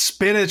like a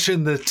spinach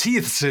in the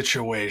teeth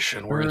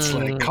situation where it's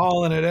like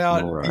calling it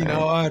out. Right. You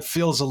know, it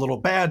feels a little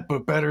bad,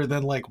 but better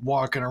than like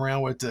walking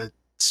around with the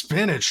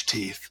spinach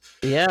teeth.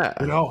 Yeah.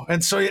 You know,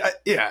 and so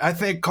I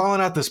think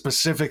calling out the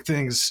specific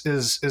things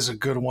is a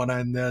good one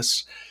on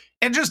this,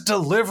 and just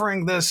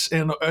delivering this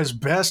in as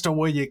best a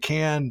way you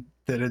can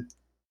that it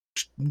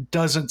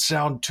doesn't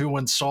sound too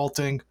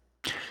insulting.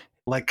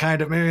 Like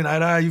kind of maybe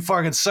not, you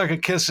fucking suck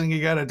at kissing,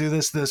 you got to do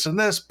this, this, and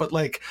this, but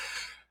like.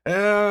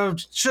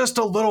 Just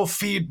a little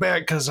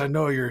feedback because I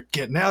know you're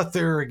getting out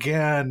there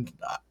again.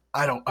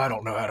 I don't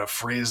know how to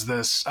phrase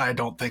this. I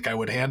don't think I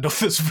would handle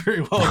this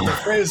very well. The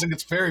phrasing,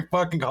 it's very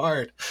fucking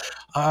hard.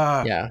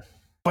 Yeah.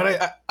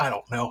 But I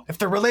don't know. If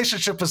the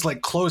relationship is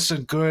like close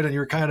and good and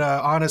you're kind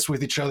of honest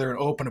with each other and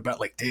open about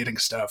like dating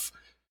stuff,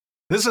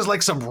 this is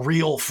like some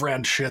real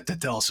friend shit to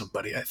tell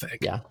somebody, I think.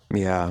 Yeah.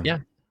 Yeah.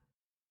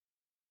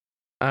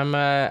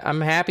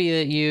 I'm happy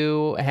that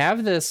you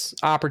have this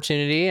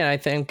opportunity, and I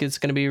think it's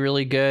going to be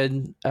really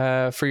good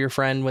for your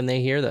friend when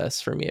they hear this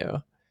from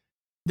you.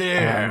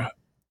 Yeah.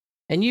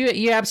 And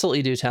you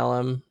absolutely do tell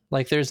him.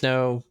 Like, there's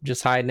no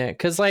just hiding it,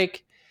 because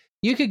like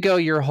you could go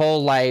your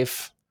whole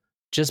life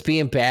just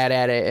being bad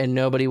at it, and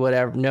nobody would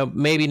ever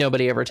maybe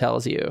nobody ever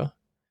tells you.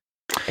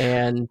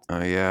 And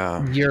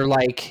you're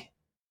like,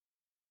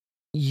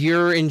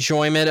 your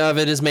enjoyment of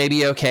it is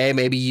maybe okay.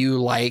 Maybe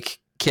you like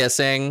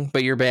kissing,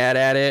 but you're bad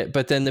at it.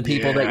 But then the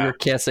people that you're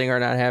kissing are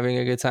not having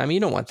a good time.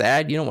 You don't want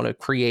that. You don't want to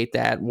create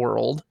that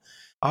world.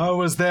 I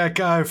was that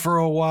guy for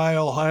a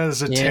while. I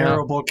was a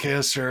terrible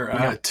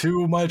kisser.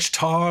 Too much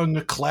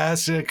tongue,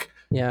 classic.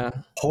 Yeah.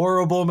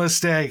 Horrible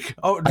mistake.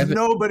 Oh,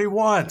 nobody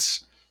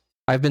wants.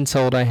 I've been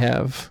told I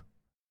have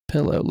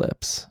pillow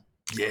lips.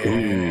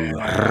 Yeah.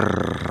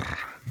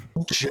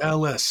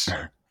 Jealous.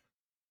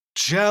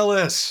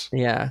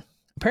 Yeah.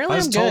 Apparently I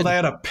was told I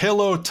had a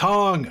pillow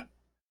tongue.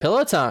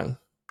 Pillow tongue.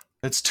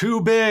 It's too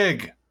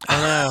big.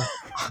 I know.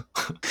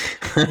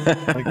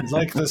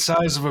 like the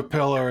size of a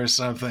pillow or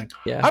something.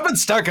 Yeah. I've been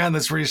stuck on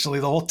this recently,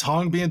 the whole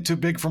tongue being too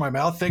big for my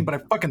mouth thing, but I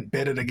fucking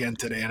bit it again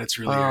today and it's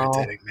really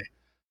irritating me.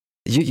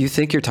 You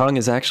think your tongue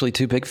is actually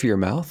too big for your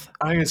mouth?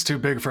 I think it's too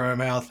big for my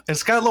mouth.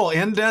 It's got little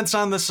indents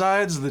on the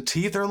sides. The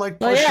teeth are like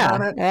pushing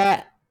on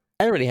it.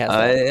 Everybody has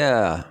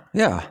that.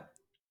 Yeah.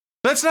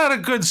 That's not a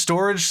good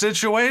storage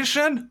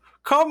situation.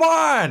 Come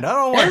on. I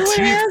don't want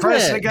teeth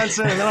pressing against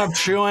it, and then I'm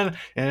chewing,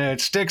 and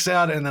it sticks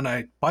out, and then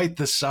I bite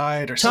the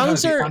side or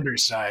sometimes the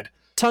underside.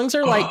 Tongues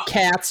are like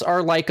cats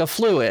are like a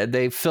fluid.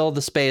 They fill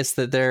the space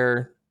that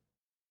they're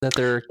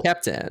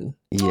kept in.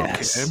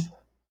 Yes. Okay.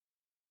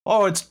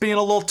 Oh, it's being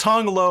a little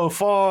tongue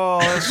loaf. Oh,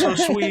 that's so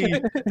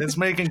sweet. It's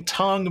making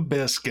tongue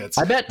biscuits.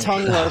 I bet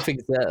tongue loaf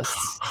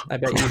exists. I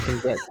bet you can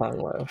get tongue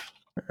loaf.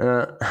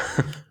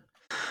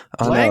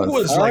 Tongue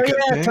was like a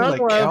thing,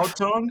 like cow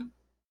tongue?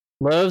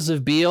 Loaves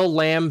of veal,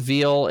 lamb,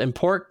 veal, and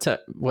pork.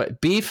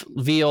 Beef,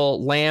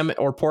 veal, lamb,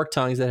 or pork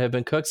tongues that have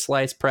been cooked,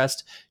 sliced,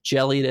 pressed,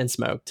 jellied, and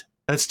smoked.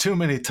 That's too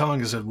many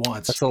tongues at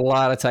once. That's a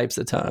lot of types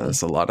of tongue.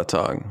 That's a lot of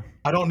tongue.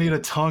 I don't need a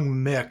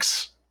tongue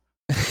mix.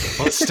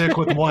 Let's stick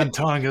with one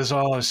tongue is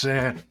all I'm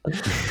saying.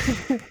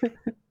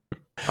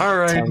 All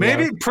right, tongue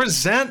maybe loaf.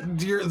 Present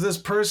this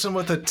person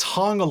with a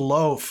tongue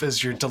loaf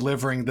as you're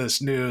delivering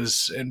this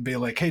news and be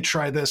like, hey,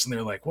 try this. And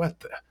they're like, what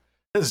the?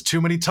 This is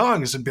too many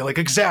tongues. And be like,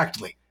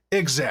 exactly.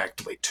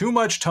 Too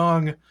much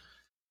tongue.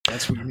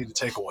 That's what you need to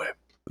take away.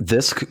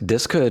 This could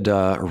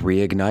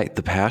reignite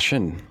the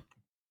passion.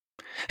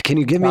 Can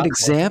you give me an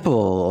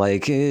example?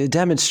 Like,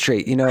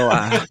 demonstrate. You know,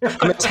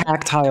 I'm a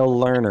tactile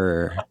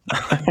learner.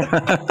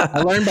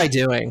 I learn by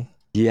doing.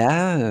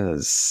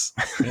 Yes.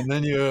 And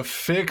then you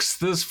fix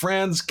this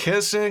friend's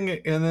kissing,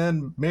 and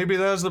then maybe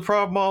that was the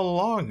problem all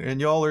along.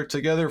 And y'all are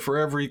together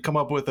forever. You come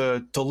up with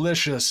a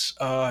delicious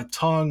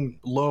tongue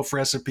loaf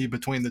recipe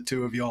between the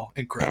two of y'all.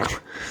 Incredible.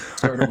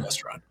 Start a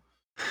restaurant.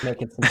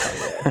 Making some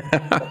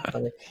tongue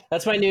loaf.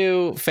 That's my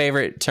new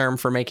favorite term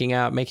for making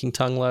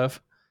tongue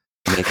loaf.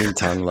 Making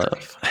tongue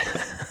loaf.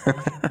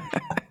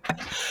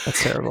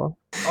 That's terrible.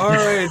 All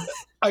right.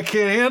 I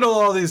can't handle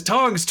all these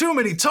tongues. Too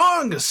many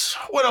tongues.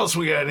 What else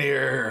we got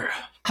here?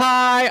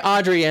 Hi,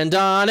 Audrey and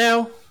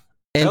Dono.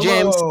 And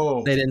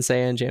hello. James. They didn't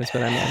say and James,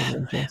 but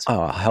I'm not James.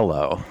 Oh,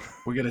 hello.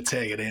 We're going to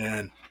take it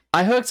in.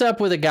 I hooked up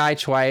with a guy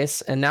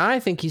twice, and now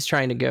I think he's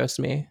trying to ghost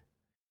me.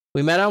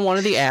 We met on one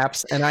of the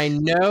apps, and I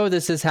know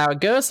this is how it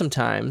goes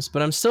sometimes,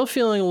 but I'm still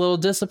feeling a little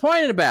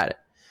disappointed about it.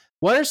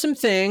 What are some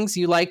things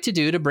you like to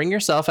do to bring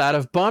yourself out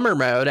of bummer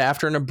mode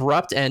after an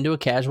abrupt end to a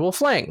casual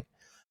fling?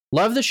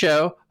 Love the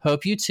show.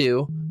 Hope you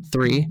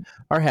 3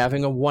 are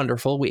having a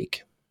wonderful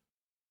week.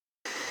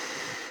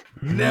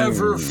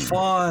 Never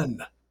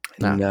fun.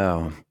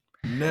 No.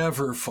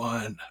 Never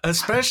fun.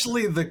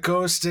 Especially the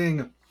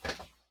ghosting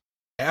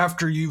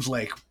after you've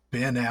like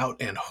been out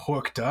and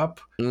hooked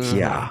up.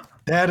 Yeah.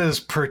 That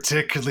is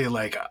particularly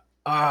like,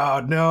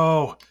 oh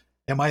no.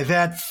 Am I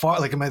that far?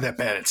 Like, am I that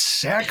bad at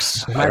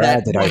sex? Did I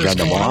run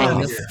them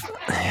off?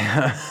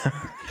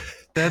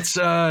 That's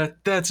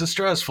a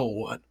stressful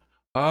one.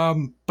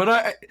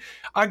 But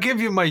I'll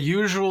give you my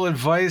usual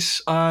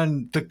advice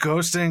on the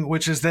ghosting,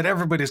 which is that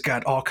everybody's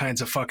got all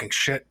kinds of fucking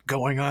shit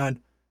going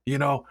on, you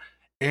know,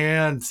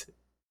 and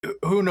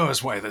who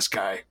knows why this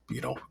guy,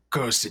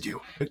 ghosted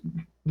you.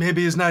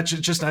 Maybe he's not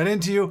just not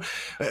into you.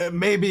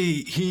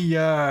 Maybe he,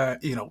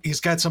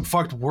 he's got some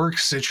fucked work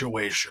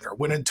situation or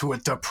went into a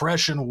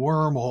depression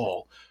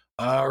wormhole,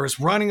 or is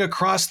running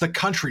across the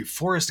country,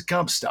 Forrest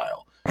Gump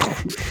style.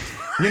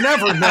 You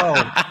never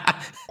know.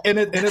 And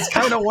it's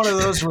kind of one of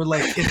those where,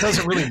 like, it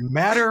doesn't really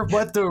matter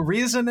what the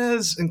reason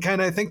is. And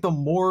kind of, I think the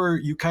more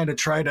you kind of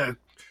try to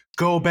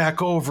go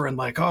back over and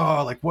like,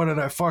 oh, like, what did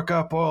I fuck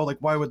up? Oh, like,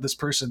 why would this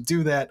person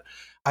do that?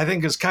 I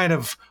think is kind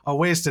of a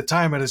waste of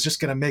time, and it's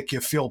just going to make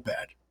you feel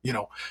bad,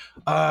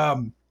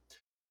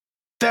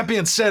 That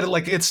being said,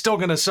 like, it's still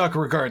going to suck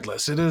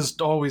regardless. It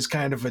is always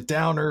kind of a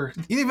downer.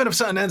 Even if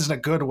something ends in a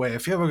good way,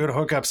 if you have a good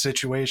hookup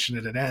situation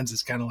and it ends,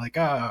 it's kind of like,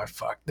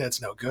 fuck,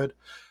 that's no good.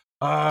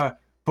 But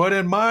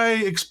in my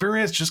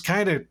experience, just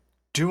kind of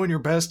doing your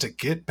best to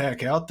get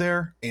back out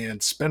there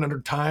and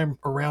spending time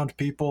around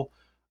people,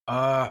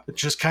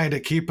 just kind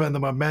of keeping the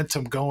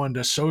momentum going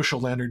to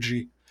social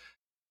energy.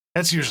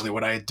 That's usually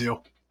what I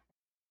do.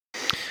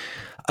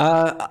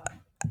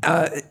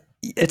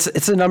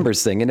 It's a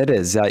numbers thing, and it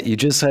is. You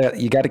just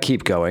you got to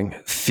keep going.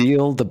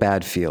 Feel the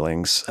bad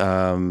feelings.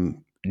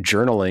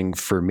 Journaling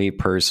for me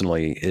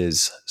personally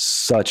is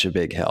such a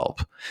big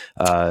help,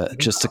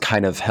 just to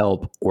kind of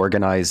help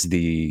organize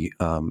the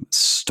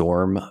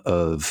storm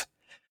of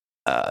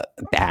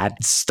bad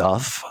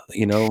stuff,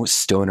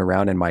 stowing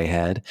around in my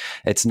head.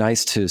 It's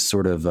nice to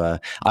sort of,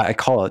 I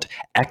call it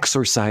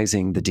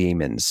exorcising the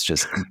demons.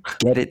 Just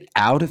get it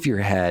out of your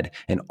head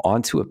and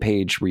onto a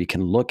page where you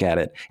can look at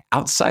it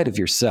outside of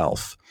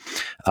yourself,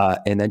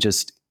 and then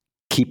just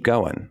keep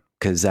going,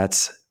 because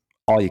that's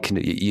all you can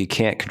do. You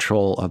can't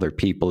control other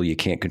people. You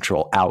can't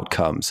control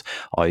outcomes.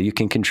 All you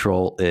can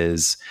control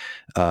is,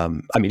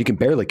 you can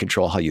barely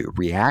control how you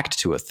react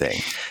to a thing.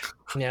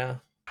 Yeah.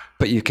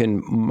 But you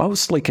can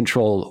mostly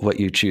control what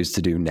you choose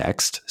to do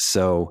next.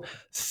 So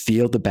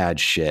feel the bad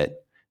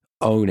shit,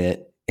 own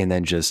it, and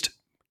then just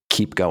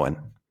keep going.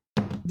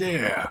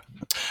 Yeah.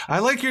 I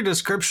like your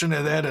description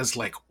of that as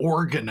like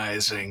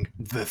organizing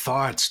the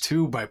thoughts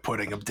too by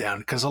putting them down.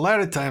 Because a lot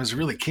of times it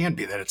really can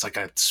be that it's like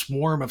a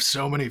swarm of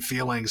so many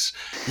feelings.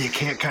 You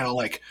can't kind of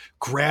like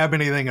grab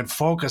anything and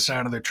focus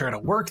on it or try to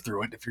work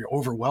through it if you're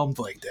overwhelmed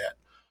like that.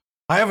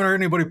 I haven't heard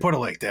anybody put it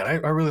like that.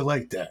 I really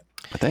like that.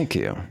 Thank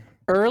you.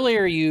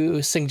 Earlier,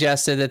 you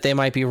suggested that they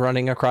might be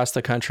running across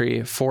the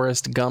country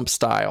Forrest Gump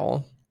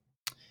style.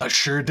 I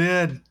sure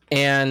did.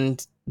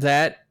 And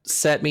that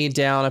set me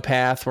down a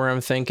path where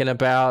I'm thinking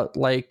about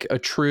like a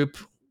troop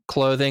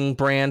clothing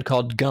brand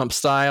called Gump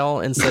Style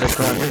instead of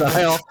Grunt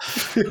Style.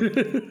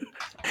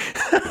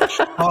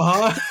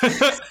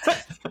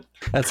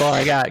 That's all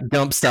I got.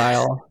 Gump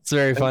Style. It's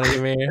very funny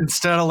to me.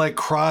 Instead of like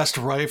crossed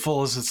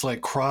rifles, it's like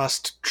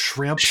crossed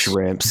shrimps.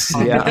 Shrimps.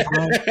 Yeah.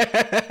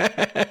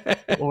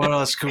 What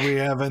else could we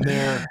have in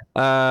there?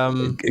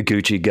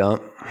 Gucci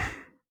Gump.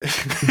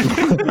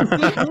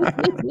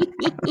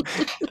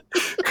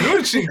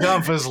 Gucci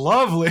Gump is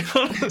lovely.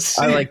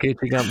 I like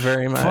Gucci Gump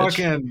very much.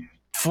 Fucking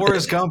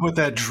Forrest Gump with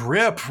that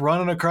drip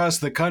running across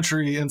the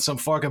country in some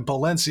fucking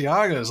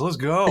Balenciagas. Let's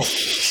go.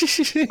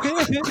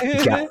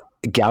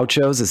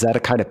 Gauchos, is that a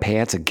kind of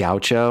pants? A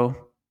gaucho?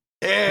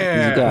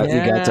 Yeah.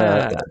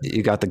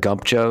 You got the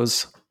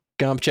Gumpchos.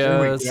 Gumpchos.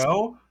 There we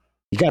go.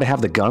 You got to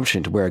have the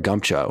gumption to wear a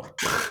Gumpcho.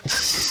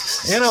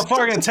 And a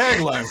fucking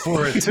tagline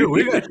for it too.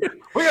 We got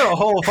a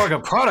whole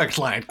fucking product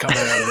line coming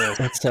out of this.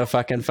 That's so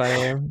fucking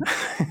funny.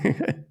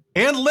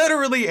 And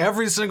literally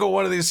every single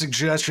one of these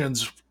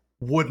suggestions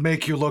would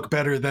make you look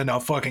better than a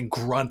fucking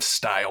Grunt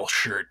style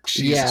shirt.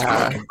 Jesus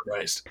fucking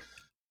Christ.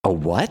 A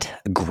what?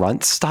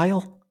 Grunt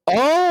style?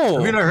 Oh,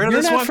 have you not heard of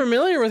this one? You're not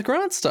familiar with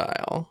Grunt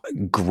style.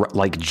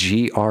 Like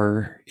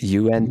Grunt?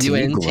 UNT.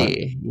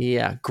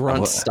 Yeah,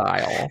 Grunt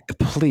style.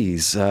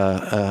 Please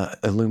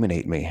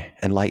illuminate me,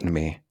 enlighten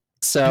me.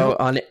 So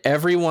on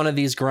every one of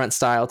these Grunt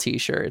style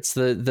t-shirts,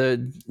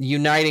 the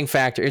uniting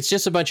factor, it's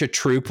just a bunch of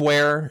troop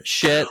wear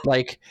shit.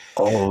 Like,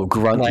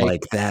 Grunt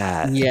like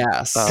that.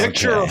 Yes.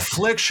 Picture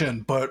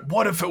affliction, but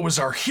what if it was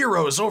our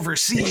heroes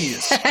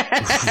overseas?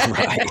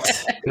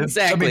 Right.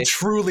 Exactly. I mean,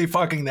 truly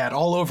fucking that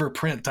all over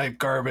print type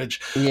garbage.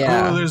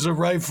 Yeah. Oh, there's a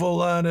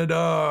rifle on it.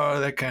 Oh,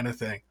 that kind of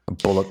thing.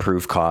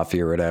 Bulletproof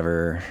coffee or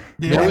whatever.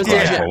 There was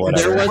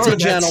a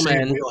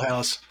gentleman.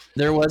 Wheelhouse.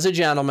 There was a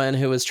gentleman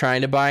who was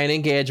trying to buy an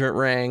engagement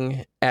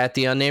ring at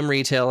the unnamed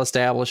retail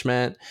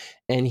establishment,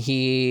 and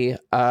he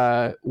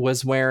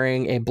was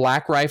wearing a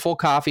Black Rifle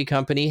Coffee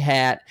Company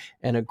hat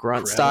and a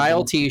Grunt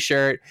style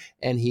t-shirt,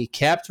 and he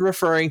kept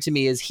referring to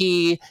me as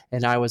he,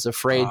 and I was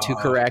afraid to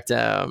correct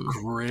him.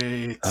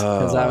 Great.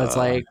 Because I was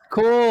like,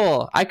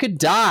 cool, I could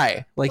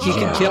die. Like, he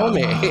could kill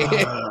me.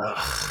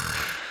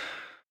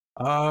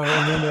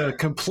 And in a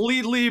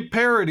completely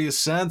parody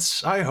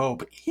sense, I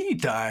hope he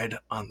died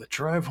on the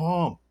drive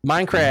home.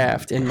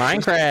 Minecraft. In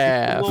Just a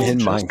Minecraft.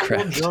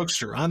 little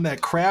jokester on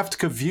that craft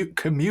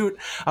commute.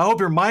 I hope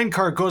your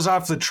minecart goes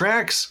off the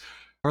tracks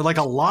or like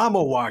a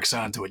llama walks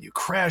onto it. You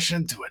crash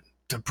into it.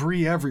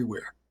 Debris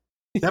everywhere.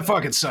 That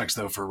fucking sucks,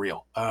 though, for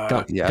real.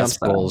 Yeah, that's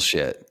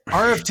bullshit.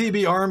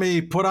 RFTB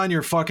Army, put on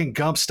your fucking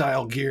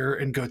Gump-style gear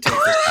and go take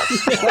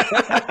this.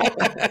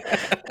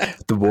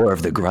 The war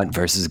of the grunt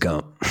versus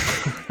Gump.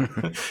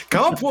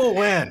 Gump will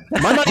win.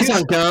 My money's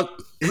on Gump.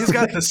 He's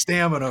got the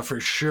stamina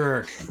for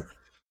sure.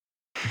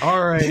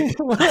 All right.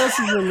 What else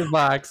is in the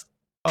box?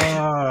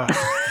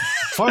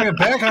 Fucking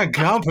back on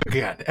Gump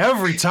again.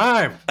 Every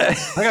time. I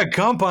got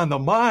Gump on the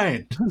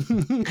mind.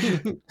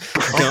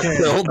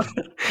 Okay.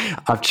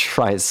 I've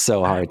tried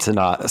so hard to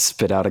not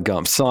spit out a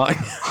Gump song.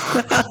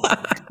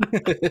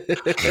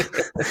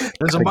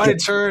 Is it my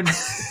turn?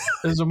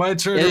 Is it my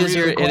turn? It is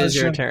your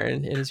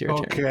turn. It is your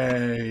turn.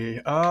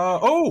 Okay.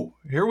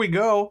 Here we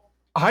go.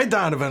 Hi,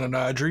 Donovan and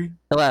Audrey.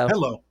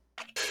 Hello.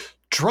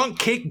 Drunk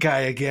Cake Guy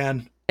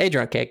again. Hey,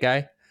 Drunk Cake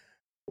Guy.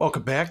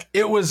 Welcome back.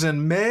 It was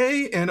in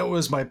May, and it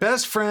was my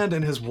best friend,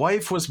 and his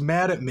wife was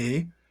mad at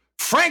me.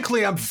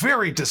 Frankly, I'm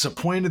very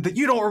disappointed that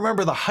you don't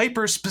remember the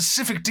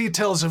hyper-specific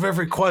details of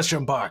every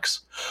question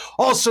box.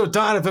 Also,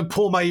 Donovan,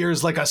 pull my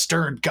ears like a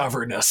stern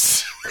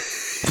governess.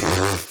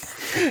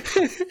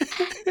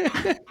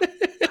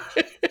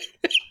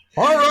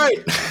 All right.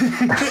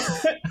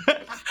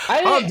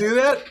 I'll do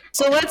that.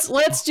 So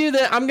let's do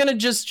that. I'm gonna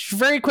just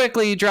very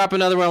quickly drop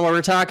another one where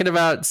we're talking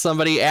about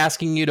somebody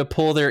asking you to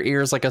pull their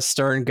ears like a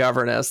stern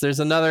governess. There's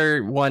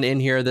another one in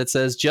here that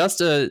says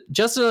just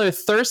another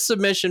thirst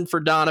submission for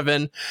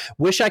Donovan.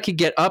 Wish I could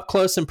get up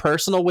close and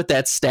personal with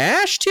that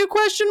stash? 2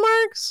 question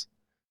marks.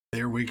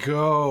 There we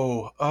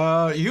go.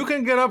 You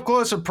can get up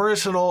close and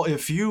personal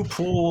if you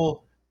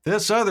pull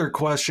this other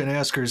question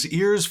asker's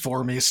ears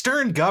for me,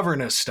 stern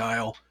governess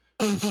style.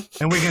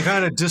 And we can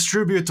kind of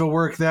distribute the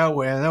work that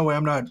way. And that way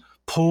I'm not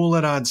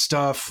pulling on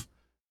stuff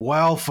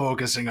while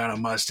focusing on a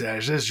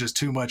mustache. That's just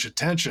too much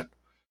attention.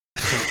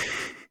 So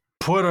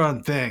put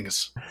on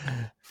things.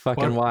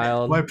 Fucking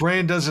wild. My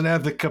brain doesn't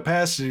have the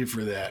capacity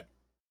for that.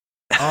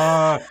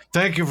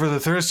 Thank you for the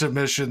thirst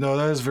submission, though.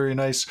 That is very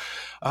nice.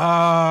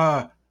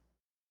 And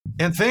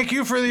thank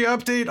you for the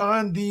update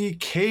on the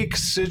cake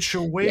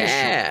situation.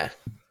 Yeah.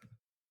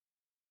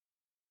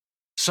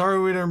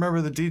 Sorry we didn't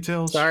remember the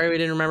details. Sorry we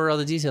didn't remember all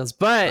the details,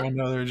 but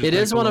it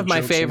is one of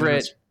my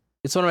favorite.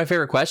 It's one of my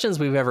favorite questions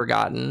we've ever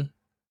gotten.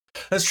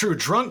 That's true.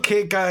 Drunk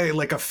Cake Guy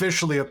like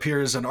officially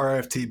appears in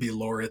RFTB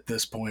lore at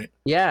this point.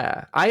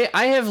 Yeah, I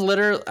have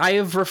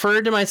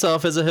referred to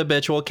myself as a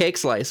habitual cake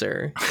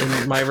slicer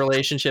in my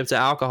relationship to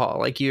alcohol.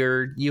 Like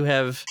you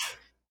have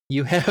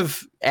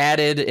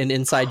added an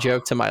inside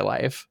joke to my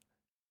life.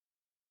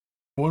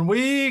 When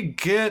we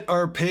get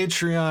our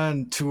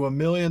Patreon to $1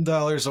 million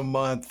a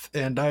month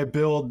and I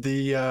build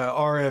the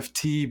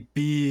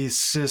RFTB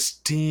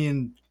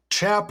Sistine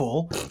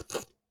Chapel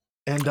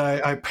and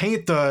I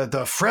paint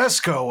the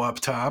fresco up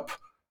top,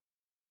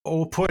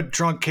 we'll put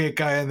Drunk Cake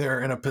Guy in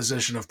there in a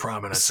position of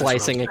prominence.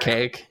 Slicing a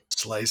cake.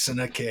 Slicing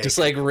a cake. Just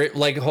like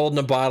holding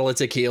a bottle of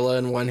tequila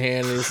in one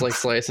hand and just like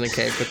slicing a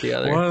cake with the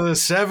other. One of the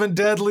 7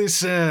 deadly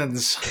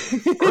sins.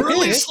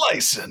 Early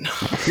slicing.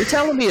 You're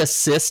telling me a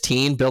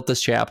Sistine built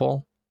this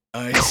chapel?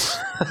 Nice.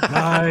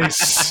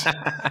 Nice.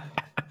 I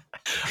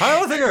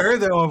don't think I heard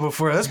that one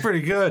before. That's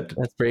pretty good.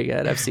 That's pretty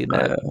good. I've seen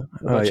that a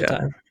bunch of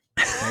times.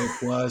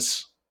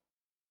 A+.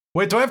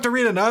 Wait, do I have to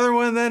read another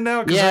one then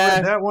now? Because I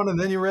read that one and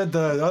then you read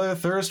the other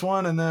thirst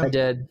one and then... I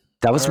did.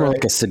 That was more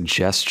like a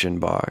suggestion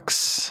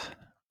box.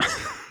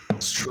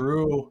 It's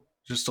true.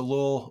 Just a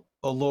little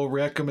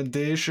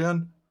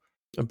recommendation.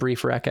 A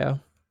brief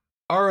reco.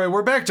 All right,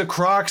 we're back to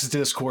Crocs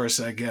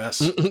discourse, I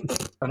guess.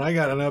 And I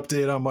got an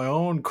update on my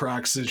own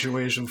Crocs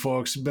situation,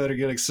 folks. You better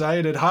get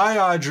excited. Hi,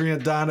 Audrey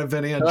and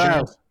Donovan and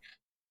James.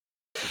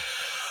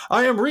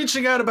 I am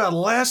reaching out about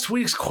last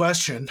week's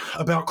question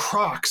about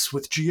Crocs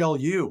with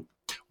GLU.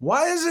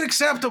 Why is it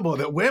acceptable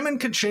that women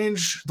can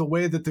change the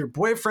way that their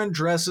boyfriend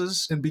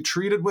dresses and be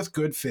treated with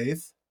good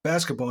faith?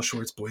 Basketball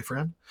shorts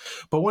boyfriend.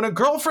 But when a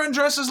girlfriend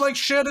dresses like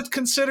shit, it's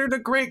considered a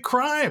great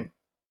crime.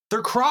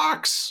 They're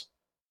Crocs.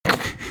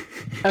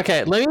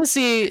 Okay, let me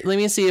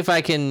see if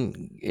I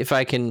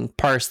can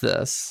parse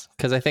this,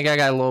 because I think I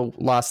got a little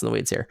lost in the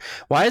weeds here.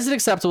 Why is it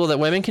acceptable that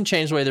women can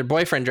change the way their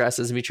boyfriend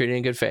dresses and be treated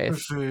in good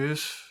faith?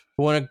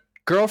 But when a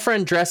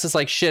girlfriend dresses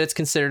like shit, it's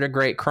considered a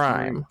great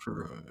crime.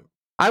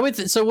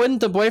 So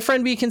wouldn't the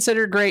boyfriend be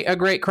considered a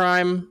great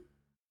crime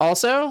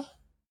also?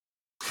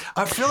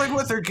 I feel like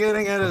what they're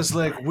getting at is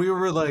like, we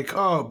were like,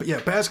 oh, but yeah,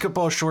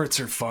 basketball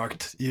shorts are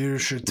fucked. You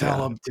should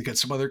tell them to get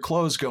some other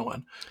clothes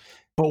going.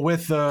 But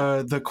with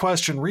the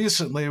question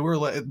recently,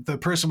 the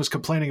person was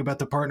complaining about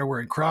the partner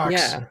wearing Crocs.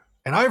 Yeah.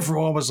 And I, for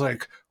one, was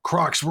like,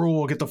 Crocs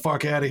rule, get the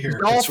fuck out of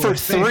here. All for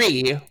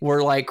 3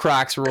 were like,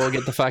 Crocs rule,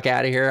 get the fuck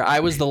out of here.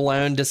 I was the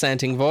lone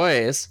dissenting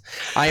voice.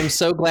 I am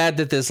so glad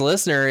that this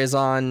listener is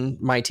on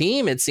my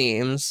team, it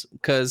seems,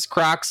 because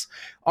Crocs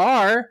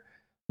are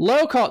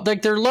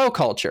they're low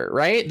culture,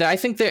 right? I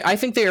think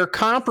they are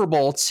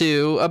comparable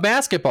to a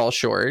basketball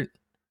short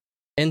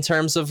in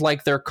terms of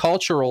like their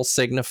cultural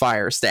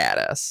signifier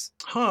status.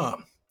 Huh.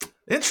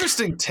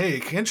 Interesting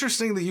take.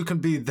 Interesting that you can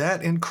be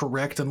that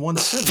incorrect in one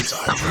sentence,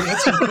 Audrey.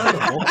 That's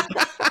incredible.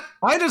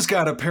 I just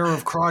got a pair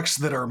of Crocs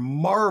that are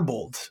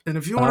marbled. And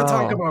if you want to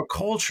talk about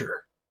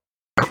culture,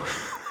 how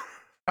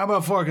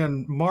about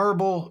fucking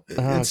marble?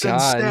 It's in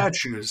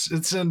statues.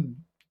 It's in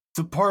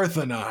the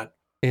Parthenon.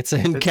 It's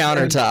in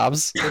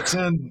countertops. It's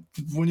in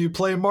when you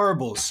play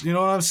marbles. You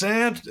know what I'm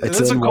saying?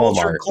 It's in a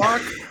culture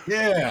clock.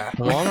 Yeah.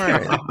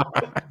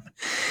 Walmart.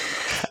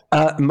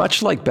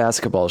 Much like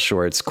basketball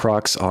shorts,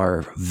 Crocs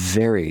are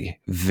very,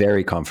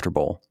 very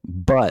comfortable,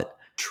 but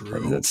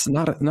it's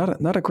not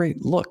a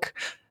great look.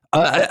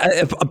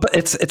 But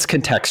it's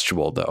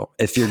contextual though.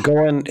 If you're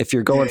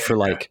going for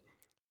like,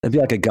 it'd be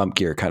like a Gump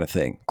Gear kind of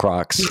thing.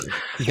 Crocs.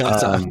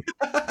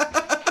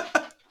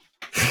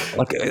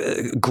 Like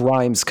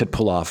Grimes could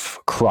pull off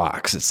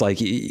Crocs. It's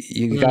like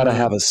you got to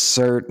have a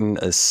certain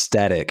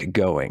aesthetic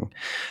going.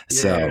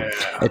 So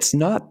it's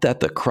not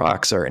that the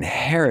Crocs are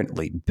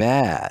inherently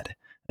bad.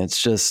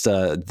 It's just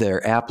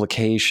their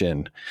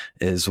application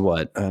is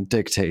what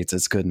dictates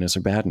its goodness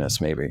or badness,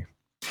 maybe.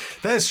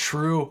 That's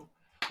true.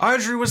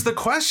 Audrey, was the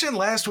question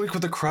last week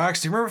with the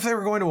Crocs? Do you remember if they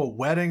were going to a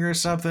wedding or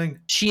something?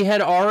 She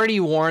had already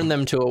worn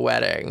them to a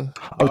wedding.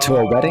 Oh, to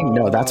a wedding?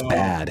 No, that's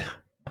bad.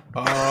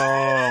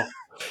 Oh,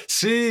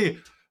 see,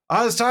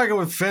 I was talking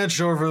with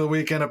Finch over the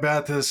weekend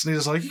about this, and he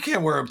was like, you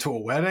can't wear them to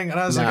a wedding. And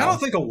I was like, I don't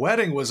think a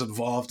wedding was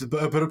involved,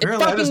 but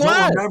apparently I just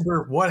don't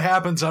remember what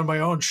happens on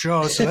my own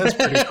show, so that's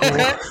pretty cool.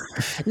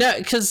 No,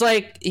 because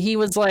like he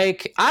was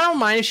like, I don't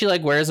mind if she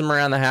like wears them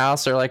around the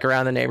house or like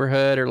around the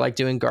neighborhood or like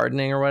doing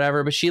gardening or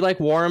whatever, but she like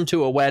wore them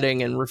to a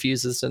wedding and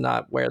refuses to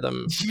not wear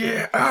them.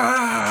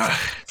 Yeah.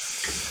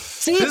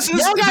 See,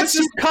 y'all got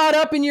too caught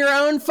up in your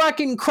own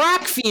fucking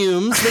Croc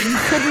fumes that you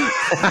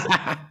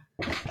couldn't...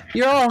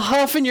 You're all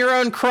huffing your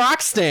own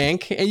Croc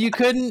stink, and you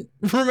couldn't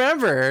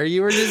remember.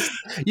 You were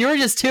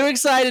just too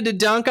excited to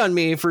dunk on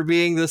me for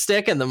being the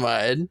stick in the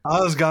mud. I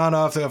was gone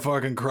off that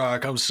fucking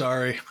Croc. I'm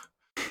sorry.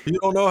 You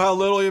don't know how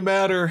little you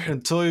matter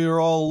until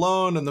you're all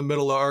alone in the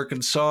middle of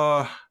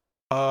Arkansas.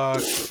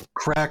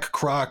 Crack,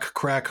 Croc,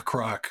 crack,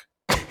 Croc.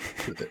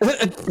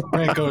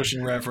 Frank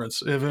Ocean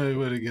reference. If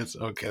anybody gets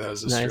okay, that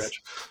was a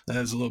stretch. That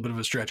is a little bit of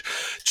a stretch.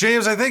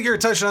 James, I think you're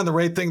touching on the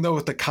right thing though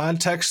with the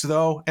context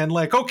though, and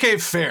like, okay,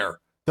 fair.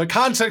 The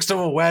context of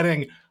a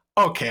wedding,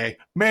 okay,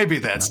 maybe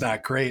that's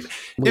not great.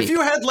 If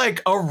you had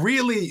like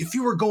if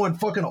you were going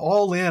fucking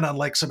all in on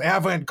like some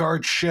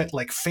avant-garde shit,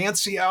 like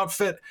fancy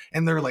outfit,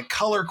 and they're like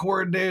color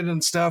coordinated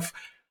and stuff,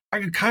 I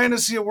could kind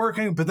of see it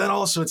working. But then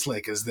also, it's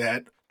like, is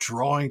that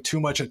drawing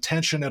too much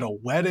attention at a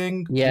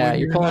wedding? Yeah,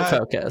 you're pulling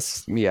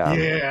focus.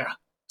 Yeah.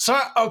 So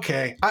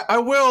okay, I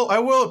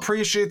will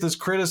appreciate this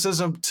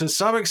criticism to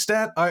some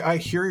extent. I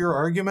hear your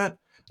argument.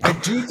 I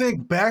do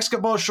think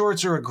basketball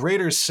shorts are a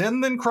greater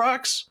sin than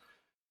Crocs,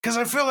 because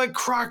I feel like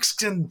Crocs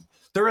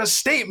they're a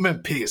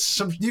statement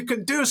piece. You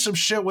can do some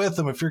shit with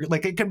them if you're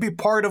like, it can be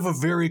part of a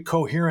very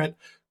coherent,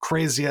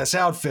 crazy ass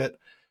outfit.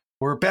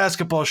 Where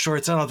basketball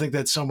shorts, I don't think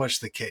that's so much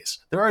the case.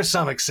 There are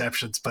some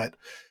exceptions, but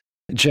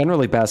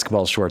generally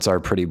basketball shorts are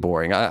pretty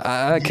boring.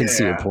 I can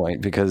see your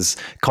point, because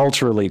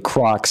culturally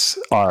Crocs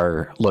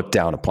are looked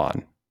down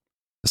upon.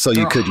 So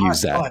you could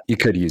use that. You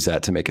could use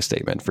that to make a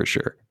statement for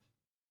sure.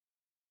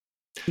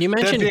 You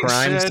mentioned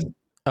Grimes.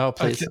 Oh,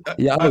 please.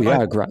 Yeah,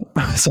 Grimes.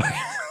 Sorry.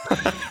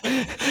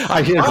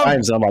 I hear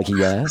Grimes. I'm like,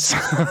 yes.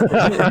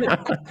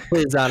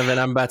 Please, Donovan,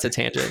 I'm about to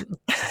tangent.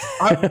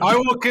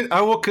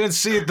 I will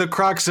concede the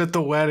Crocs at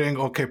the wedding.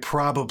 Okay,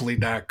 probably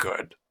not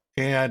good.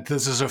 And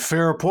this is a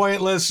fair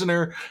point,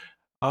 listener.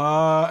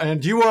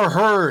 And you are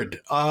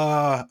heard.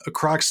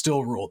 Crocs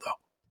still rule,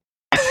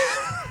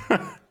 though.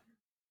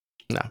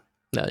 No,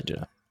 they do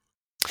not.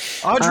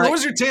 Audrey, what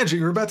was your tangent?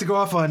 You were about to go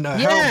off on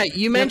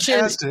you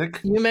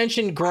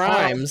mentioned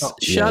Grimes.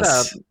 Shut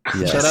up.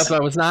 Yes. Shut up. I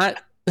was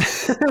not.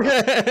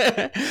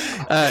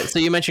 So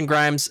you mentioned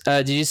Grimes.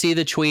 Did you see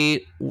the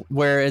tweet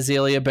where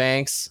Azealia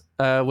Banks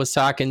was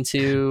talking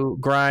to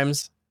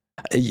Grimes?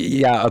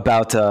 Yeah,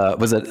 about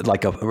was it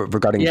like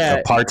regarding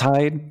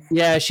apartheid?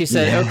 Yeah, she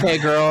said, "Okay,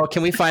 girl,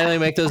 can we finally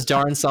make those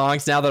darn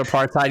songs now that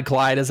apartheid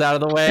Clyde is out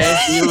of the way?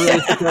 You really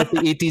have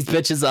to eat these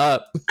bitches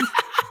up."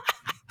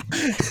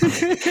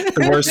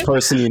 The worst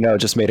person you know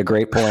just made a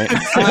great point.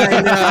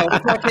 I know.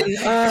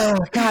 Oh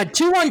God,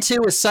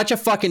 212 is such a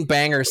fucking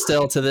banger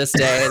still to this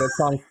day. The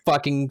song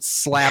fucking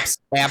slaps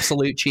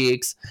absolute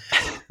cheeks.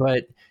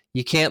 But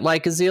you can't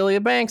like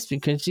Azealia Banks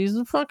because she's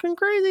a fucking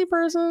crazy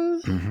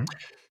person. Mm-hmm.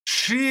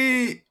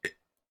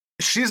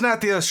 She's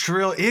not the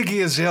Australian.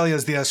 Iggy Azalea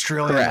is the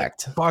Australian.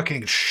 Correct.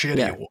 Fucking shitty.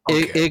 Yeah.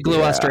 Okay.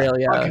 Igloo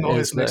Australia. I can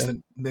always mix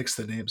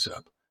the names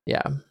up.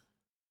 Yeah.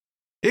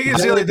 Iggy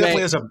Azalea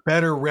definitely has a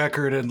better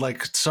record and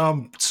like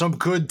some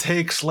good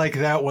takes like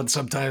that one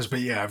sometimes, but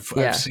I've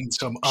seen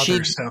some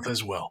other stuff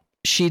as well.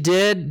 She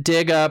did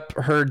dig up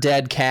her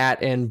dead cat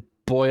and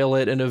boil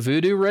it in a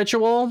voodoo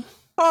ritual.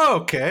 Oh,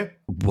 okay.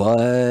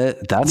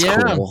 What? That's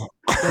cool.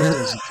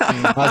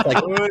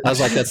 I was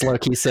like, that's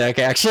low-key sick,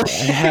 actually.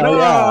 Hell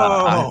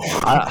yeah.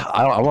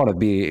 I want to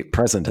be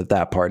present at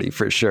that party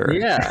for sure.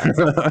 Yeah.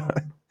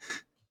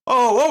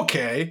 Oh,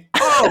 okay.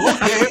 Oh,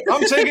 okay.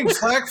 I'm taking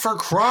flack for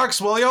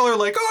Crocs while y'all are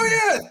like, oh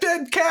yeah,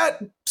 dead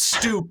cat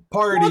stew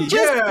party.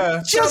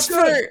 Well,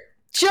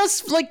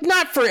 just like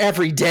not for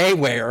everyday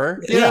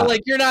wear. You know,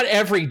 like you're not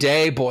every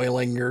day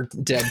boiling your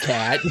dead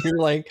cat. You're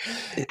like,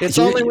 it's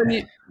only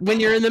when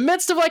you're in the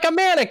midst of like a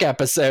manic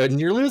episode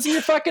and you're losing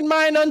your fucking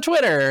mind on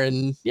Twitter.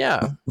 And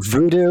yeah,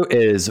 voodoo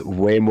is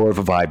way more of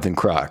a vibe than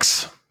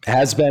Crocs.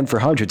 Has been for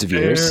hundreds of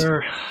years.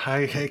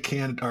 I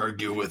can't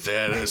argue with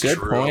that. That's good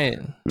true.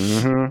 point.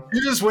 Mm-hmm.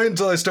 You just wait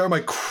until I start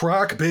my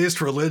croc-based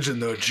religion,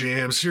 though,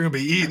 James. You're gonna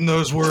be eating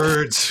those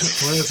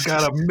words when it's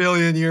got a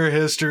 1,000,000-year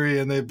history,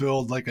 and they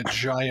build like a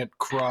giant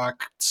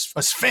croc,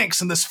 a sphinx,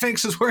 and the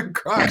sphinx is wearing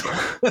crocs.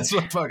 That's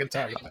what I'm fucking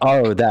talking about.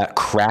 Oh, that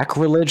crack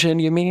religion,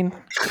 you mean?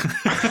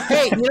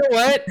 Hey, you know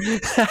what?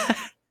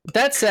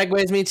 That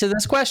segues me to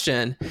this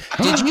question.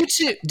 Did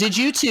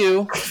you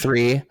two,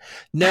 three,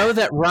 know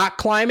that rock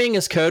climbing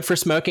is code for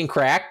smoking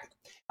crack?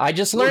 I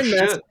just learned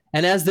this,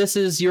 and as this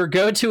is your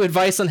go-to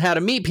advice on how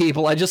to meet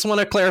people, I just want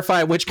to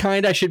clarify which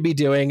kind I should be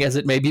doing, as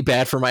it may be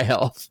bad for my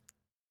health.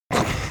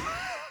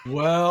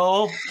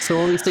 Well, so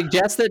when we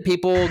suggest that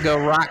people go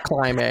rock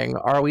climbing,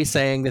 are we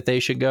saying that they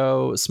should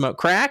go smoke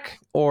crack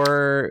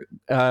or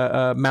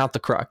mount the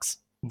crux?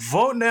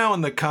 Vote now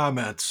in the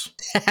comments.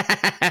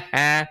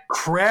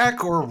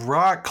 Crack or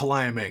rock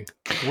climbing?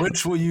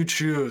 Which will you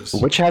choose?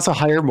 Which has a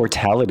higher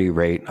mortality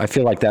rate? I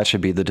feel like that should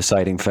be the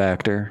deciding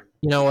factor.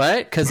 You know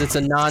what? Because it's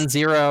a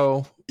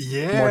non-zero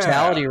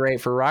mortality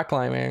rate for rock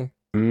climbing.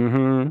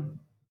 Mm-hmm.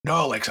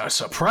 No, like a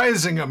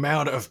surprising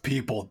amount of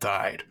people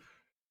died.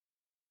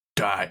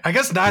 I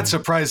guess not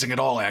surprising at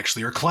all,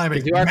 actually. You're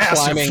climbing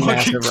massive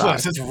fucking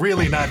cliffs. It's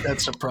really not that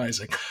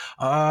surprising.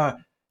 Yeah,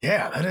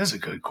 that is a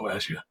good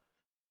question.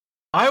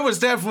 I was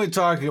definitely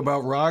talking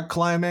about rock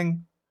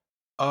climbing,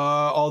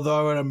 although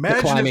I would imagine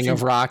the climbing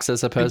of rocks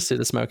as opposed to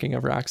the smoking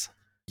of rocks.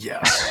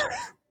 Yes,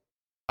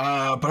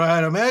 but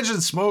I'd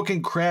imagine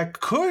smoking crack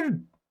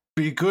could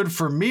be good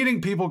for meeting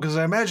people because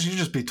I imagine you'd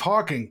just be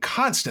talking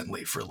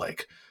constantly for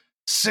like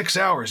 6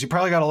 hours. You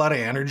probably got a lot of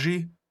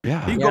energy.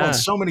 Yeah, you go on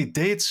so many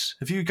dates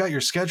if you got your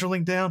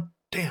scheduling down.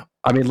 Damn.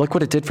 I mean, look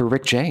what it did for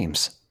Rick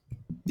James.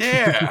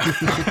 Yeah.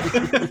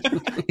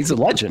 He's a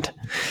legend.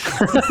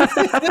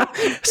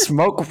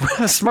 Smoke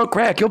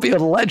crack, you'll be a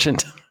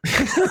legend.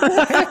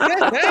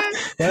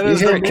 That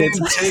is the main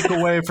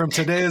takeaway from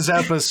today's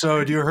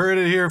episode. You heard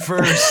it here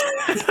first.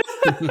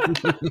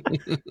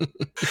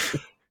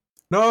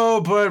 No,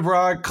 but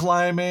rock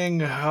climbing,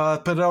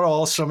 but it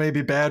also may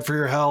be bad for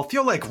your health.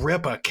 You'll like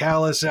rip a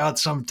callus out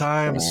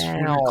sometimes when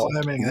you're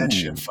climbing. That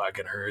shit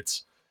fucking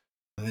hurts.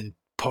 And then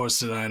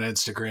post it on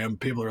Instagram.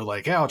 People are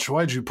like, ouch,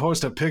 why'd you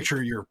post a picture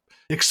of your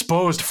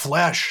exposed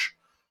flesh?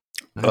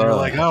 And you're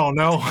like, I don't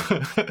know.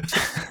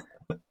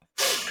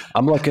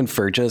 I'm looking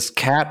for just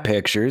cat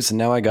pictures, and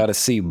now I got to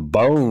see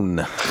bone.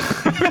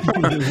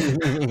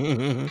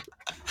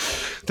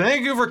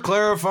 Thank you for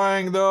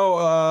clarifying,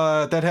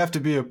 though. That'd have to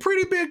be a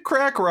pretty big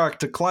crack rock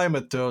to climb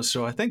it, though.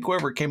 So I think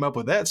whoever came up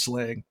with that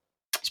slang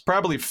is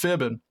probably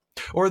fibbing.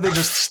 Or they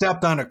just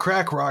stepped on a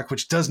crack rock,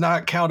 which does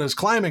not count as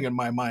climbing in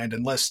my mind,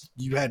 unless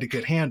you had to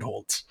get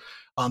handholds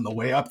on the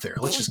way up there.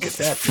 Let's just get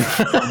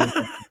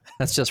that.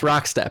 That's just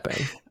rock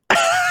stepping.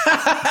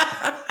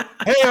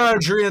 Hey,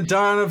 Audrey and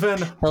Donovan.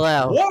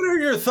 Hello. What are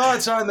your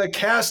thoughts on the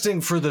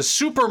casting for the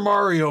Super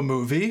Mario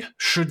movie?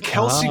 Should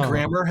Kelsey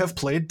Grammer have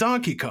played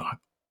Donkey Kong?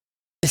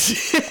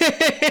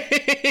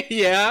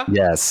 Yeah.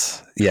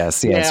 Yes. The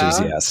answer is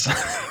yes.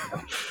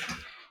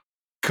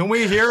 Can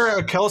we hear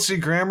a Kelsey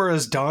Grammer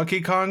as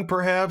Donkey Kong,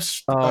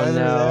 perhaps?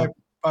 No.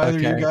 Either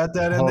you got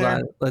that in Hold there?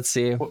 on. Let's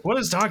see. What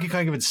does Donkey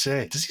Kong even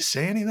say? Does he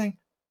say anything?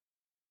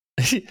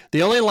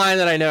 The only line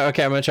that I know.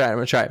 Okay, I'm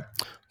gonna try.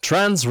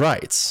 Trans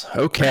rights.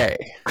 Okay.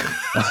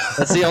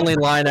 That's the only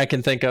line I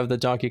can think of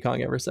that Donkey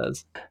Kong ever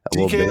says.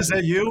 DK, is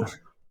that you?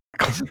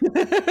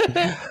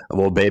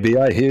 Well, baby,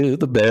 I hear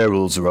the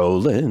barrels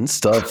rolling,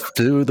 stuffed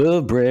to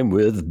the brim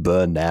with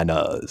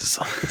bananas.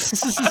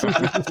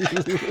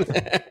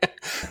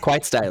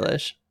 Quite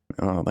stylish.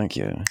 Oh, thank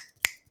you.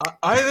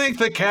 I think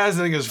the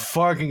casting is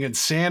fucking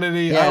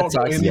insanity. Yeah, I don't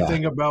know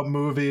anything about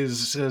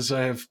movies, as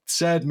I have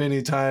said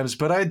many times,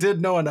 but I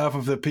did know enough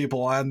of the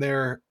people on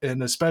there,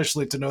 and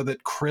especially to know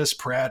that Chris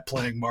Pratt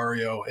playing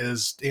Mario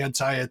is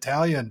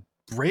anti-Italian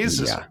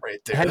racism right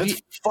there.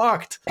 That's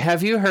fucked.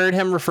 Have you heard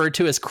him referred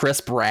to as Chris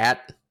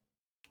Brat?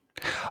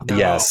 No.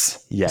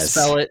 Yes.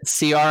 Spell it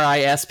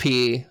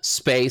CRISP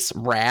space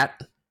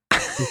rat.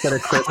 Instead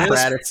of Chris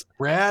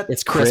Pratt,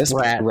 it's Chris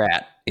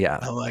Pratt. Yeah,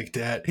 I like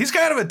that. He's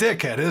kind of a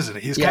dickhead, isn't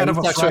he? He's kind of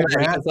a fucking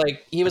rat.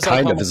 He was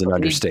kind of is an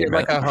understatement.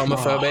 He did like a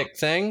homophobic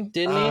thing,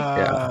 didn't he?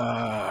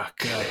 God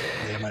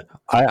damn it!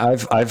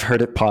 I've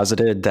heard it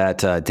posited that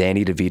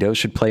Danny DeVito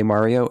should play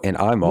Mario, and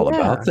I'm all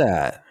about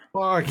that.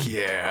 Fuck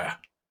yeah!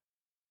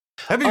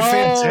 That'd be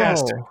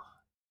fantastic.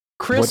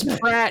 Chris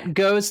Pratt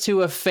goes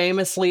to a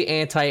famously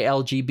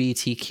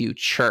anti-LGBTQ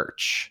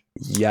church.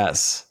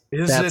 Yes.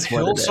 Is it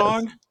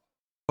Hillsong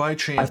by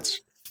chance?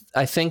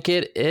 I think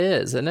it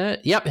is, isn't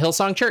it? Yep,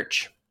 Hillsong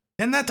Church.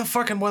 Isn't that the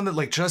fucking one that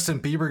like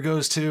Justin Bieber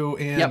goes to,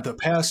 and the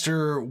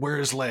pastor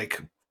wears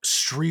like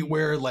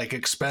streetwear, like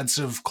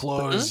expensive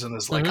clothes, and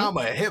is like, I'm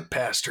a hip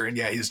pastor, and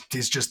yeah,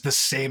 he's just the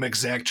same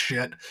exact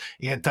shit,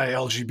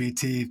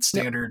 anti-LGBT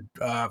standard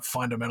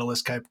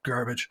fundamentalist type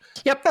garbage.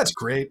 Yep, that's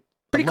great.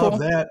 Pretty cool. Love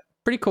that.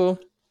 Pretty cool.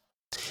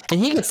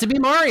 And he gets to be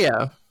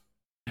Mario.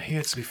 He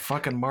gets to be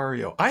fucking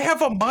Mario. I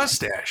have a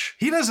mustache.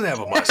 He doesn't have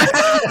a mustache.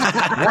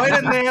 Why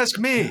didn't they ask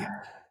me?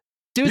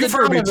 Dude, you've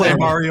heard me play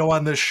Mario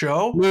on this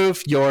show.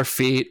 Move your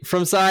feet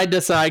from side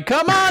to side.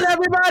 Come on,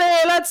 everybody,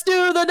 let's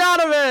do the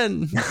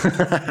Donovan.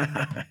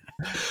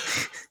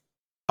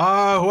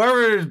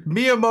 Whoever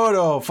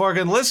Miyamoto,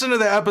 fucking listen to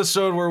the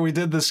episode where we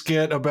did the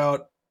skit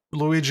about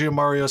Luigi and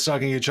Mario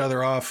sucking each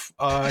other off.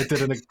 I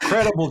did an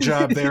incredible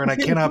job there, and I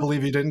cannot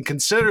believe you didn't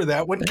consider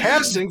that when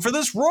casting for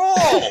this role.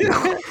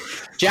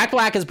 Jack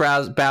Black as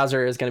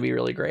Bowser is going to be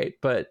really great,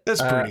 but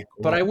that's pretty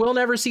cool. But I will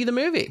never see the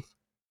movie.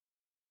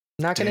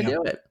 Not going to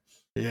do it.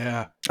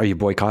 Yeah. Are you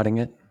boycotting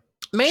it?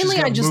 Mainly,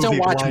 I just don't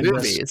watch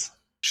movies.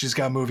 She's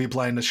got movie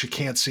blindness. She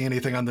can't see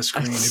anything on the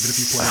screen, even if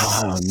you play.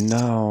 Oh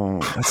no,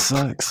 that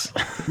sucks.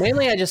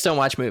 Mainly, I just don't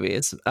watch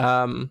movies.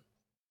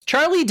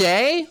 Charlie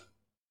Day,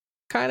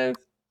 kind of.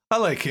 I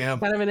like him.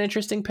 Kind of an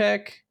interesting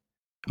pick.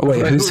 Oh,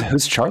 wait,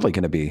 who's Charlie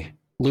going to be?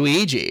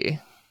 Luigi.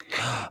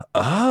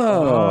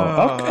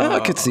 Oh, okay. I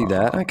could see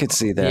that. I could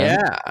see that.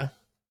 Yeah.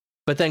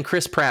 But then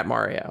Chris Pratt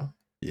Mario.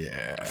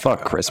 Yeah.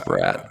 Fuck Chris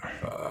Pratt.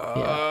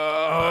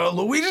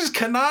 Luigi's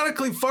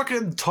canonically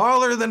fucking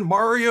taller than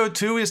Mario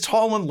too. He's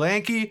tall and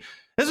lanky.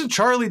 Isn't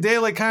Charlie Day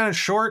like kind of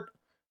short?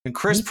 And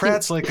Chris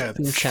Pratt's like a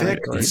thick,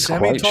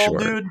 semi-tall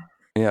dude.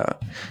 Yeah.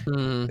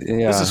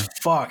 Yeah. This is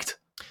fucked.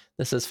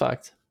 This is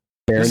fucked.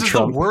 This is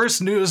the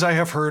worst news I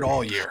have heard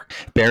all year.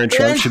 Baron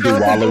Trump should be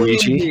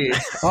Waluigi.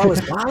 Oh, it's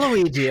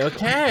Waluigi.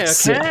 Okay.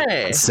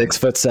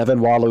 6'7"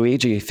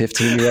 Waluigi,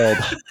 15-year-old,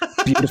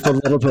 beautiful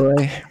little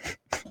boy.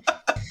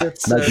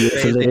 That's my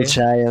beautiful little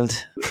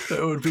child.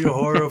 That would be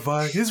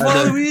horrifying. It's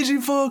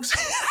Waluigi, folks.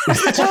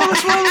 It's the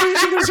tallest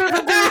Waluigi there's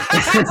ever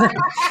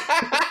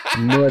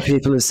been. More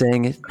people are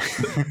saying it.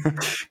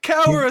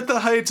 Cower at the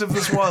heights of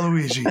this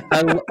Waluigi.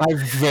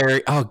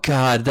 Oh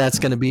God,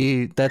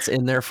 that's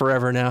in there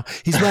forever now.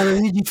 He's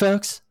Waluigi,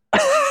 folks.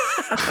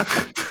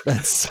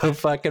 That's so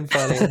fucking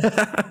funny.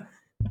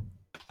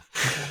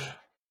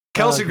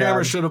 Kelsey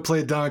Grammer should have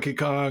played Donkey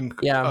Kong.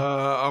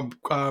 Yeah.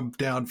 I'm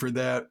down for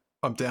that.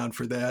 I'm down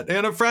for that.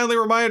 And a friendly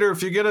reminder,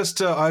 if you get us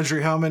to,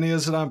 Audrey, how many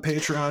is it on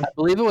Patreon? I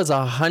believe it was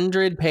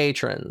 100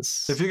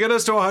 patrons. If you get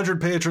us to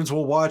 100 patrons,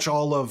 we'll watch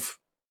all of,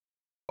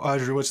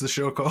 Audrey, what's the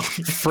show called?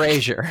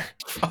 Frasier.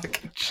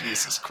 Fucking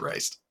Jesus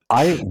Christ.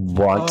 I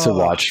want to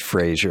watch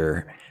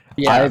Frasier.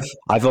 Yeah.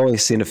 I've only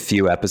seen a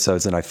few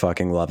episodes and I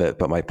fucking love it,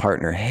 but my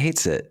partner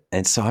hates it.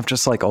 And so I'm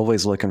just like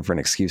always looking for an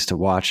excuse to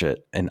watch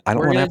it. And I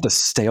don't want to have to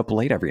stay up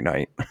late every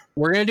night.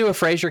 We're going to do a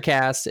Frasier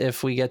cast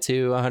if we get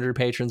to 100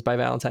 patrons by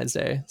Valentine's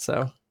Day.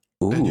 So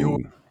and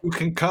you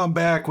can come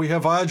back. We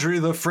have Audrey,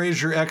 the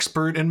Frasier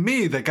expert, and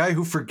me, the guy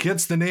who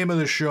forgets the name of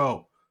the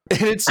show.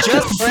 It's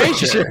just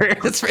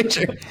Frasier. It's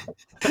Frasier.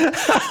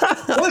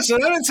 Listen,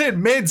 I didn't say it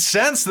made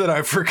sense that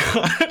I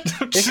forgot.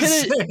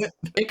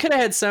 It could have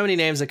had so many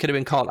names. It could have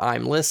been called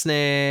I'm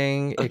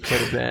Listening. It could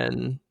have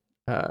been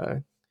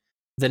the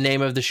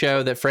name of the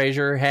show that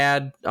Frasier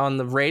had on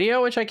the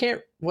radio, which I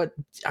can't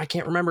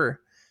remember.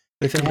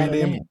 It could be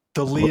named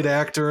the lead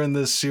actor in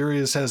this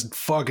series has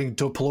fucking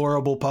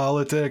deplorable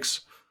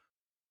politics.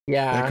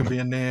 Yeah. That could be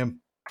a name.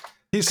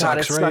 He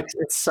sucks, right?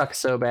 It sucks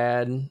so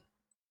bad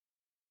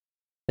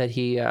that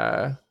he is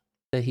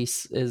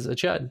a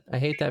chud. I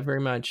hate that very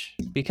much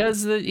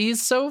because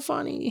he's so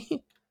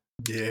funny.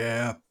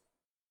 Yeah.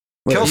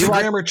 Kelsey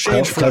Grammer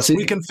changed for us.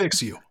 We can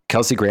fix you.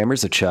 Kelsey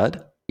Grammer's a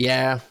chud?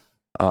 Yeah.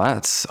 Oh,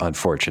 that's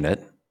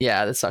unfortunate.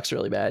 Yeah, that sucks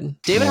really bad.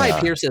 David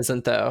Hyde Pierce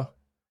isn't though.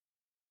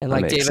 And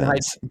like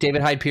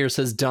David Hyde Pierce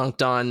has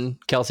dunked on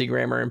Kelsey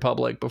Grammer in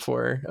public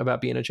before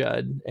about being a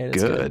chud. And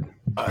it's good.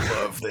 I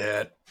love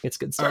that. It's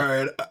good stuff. All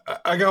right.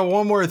 I got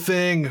one more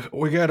thing.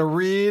 We got to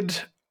read.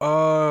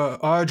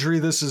 Audrey,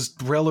 this is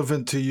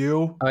relevant to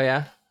you. Oh,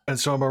 yeah? And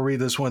so I'm going to read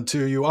this one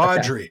to you.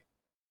 Audrey, okay.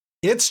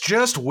 It's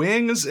Just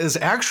Wings is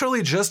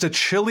actually just a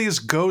Chili's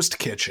ghost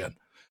kitchen.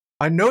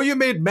 I know you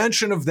made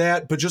mention of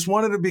that, but just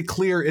wanted to be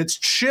clear. It's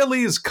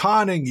Chili's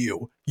conning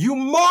you. You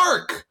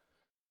mark!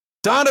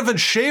 Donovan,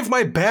 shave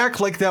my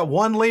back like that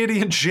one lady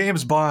in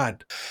James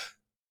Bond.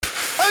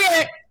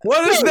 Okay.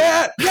 What is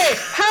that? Wait,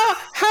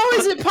 how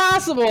is it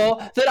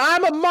possible that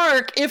I'm a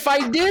mark if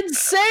I did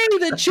say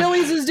that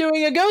Chili's is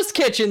doing a ghost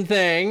kitchen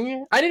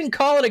thing? I didn't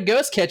call it a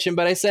ghost kitchen,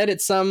 but I said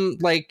it's some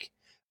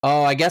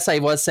I guess I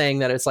was saying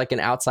that it's like an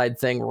outside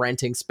thing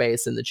renting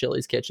space in the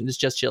Chili's kitchen. It's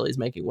just Chili's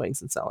making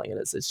wings and selling it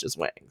as it's just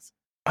wings.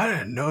 I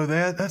didn't know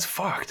that. That's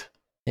fucked.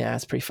 Yeah,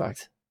 it's pretty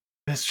fucked.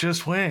 It's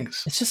just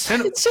wings. It's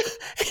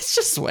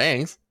just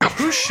wings.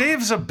 Who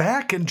shaves a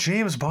back in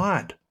James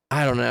Bond?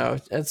 I don't know.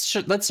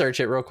 Let's search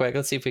it real quick.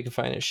 Let's see if we can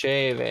find it.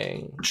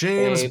 Shaving.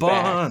 James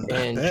Bond.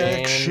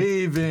 Back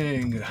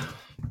shaving.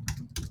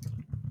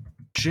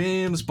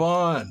 James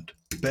Bond.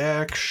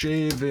 Back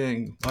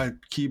shaving. My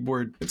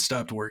keyboard, it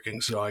stopped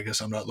working, so I guess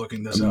I'm not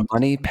looking this up.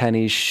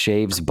 Moneypenny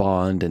shaves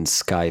Bond in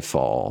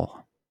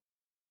Skyfall.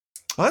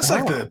 Well, that's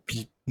like the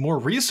more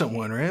recent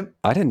one, right?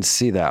 I didn't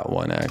see that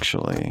one,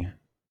 actually.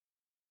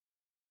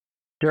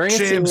 During a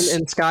scene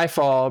in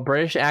Skyfall,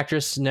 British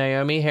actress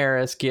Naomi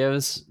Harris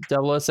gives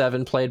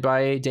 007, played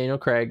by Daniel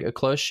Craig, a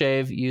close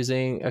shave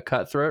using a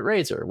cutthroat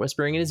razor,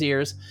 whispering in his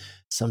ears,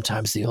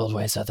 "Sometimes the old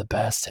ways are the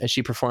best," as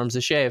she performs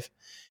the shave.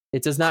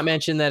 It does not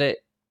mention that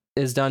it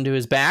is done to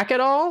his back at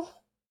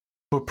all.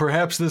 But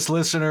perhaps this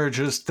listener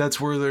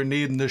that's where they're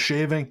needing the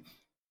shaving.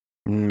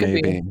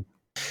 Maybe.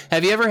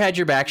 Have you ever had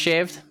your back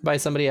shaved by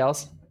somebody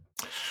else?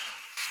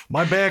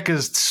 My back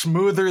is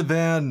smoother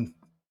than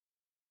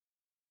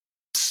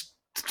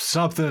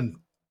something.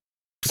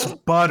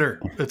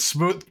 Butter. It's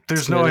smooth.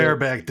 There's no hair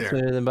back there.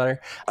 Smoother than butter.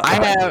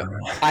 I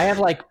have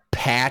like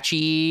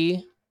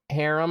patchy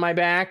hair on my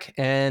back,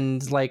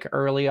 and like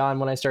early on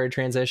when I started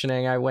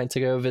transitioning, I went to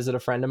go visit a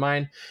friend of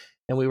mine,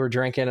 and we were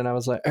drinking, and I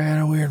was like, "I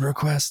got a weird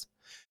request,"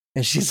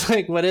 and she's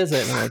like, "What is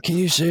it?" And I'm like, "Can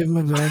you shave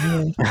my back?"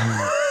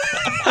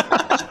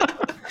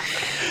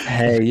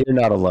 Hey, you're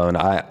not alone.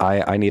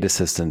 I need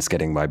assistance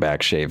getting my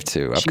back shaved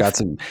too. I've got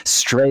some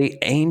stray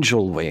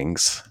angel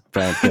wings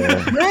back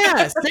there.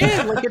 Yeah,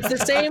 same. Like it's the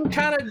same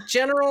kind of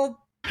general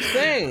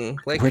thing.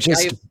 Like we're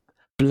just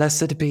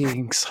blessed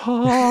beings.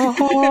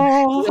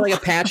 Like a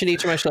patch on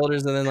each of my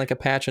shoulders, and then like a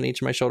patch on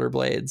each of my shoulder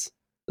blades.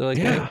 So like,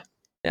 yeah.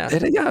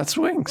 It's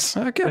wings.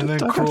 I get and it.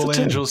 then Cruel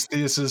Angel's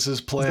Thesis is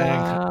playing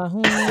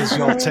as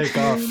y'all take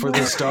off for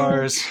the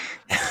stars.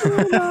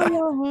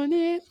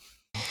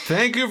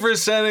 Thank you for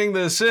sending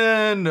this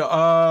in.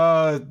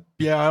 I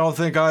don't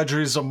think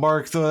Audrey's a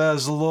mark, though. That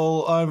was a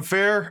little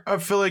unfair. I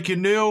feel like you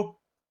knew,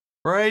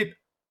 right?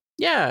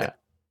 Yeah.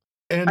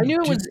 And I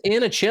knew it was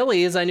in a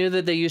Chili's. I knew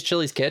that they used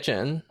Chili's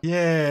Kitchen.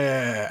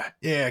 Yeah.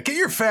 Get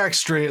your facts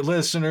straight,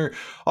 listener.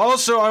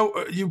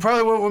 Also, you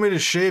probably wouldn't want me to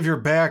shave your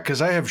back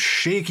because I have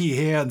shaky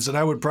hands, and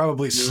I would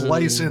probably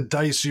slice and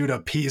dice you to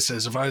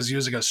pieces if I was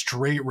using a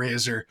straight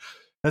razor.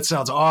 That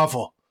sounds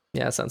awful.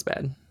 Yeah, that sounds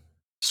bad.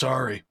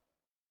 Sorry.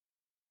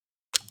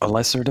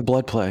 Unless they're to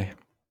blood play.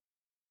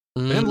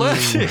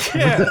 Unless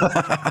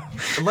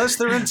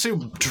they're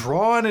into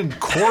drawn and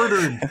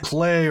quartered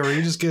play, or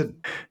you just get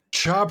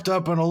chopped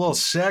up into little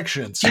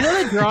sections. Do you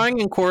know that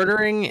drawing and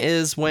quartering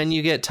is when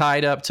you get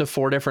tied up to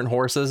 4 different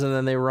horses and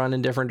then they run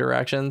in different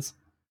directions?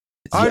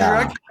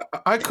 Yeah.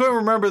 I couldn't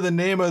remember the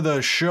name of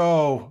the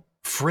show,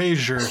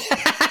 Frasier.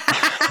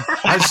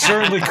 I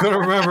certainly couldn't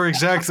remember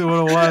exactly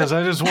what it was.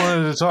 I just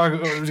wanted to talk a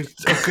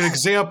good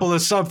example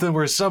of something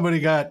where somebody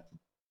got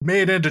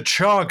made into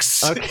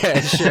chunks. Okay,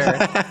 sure.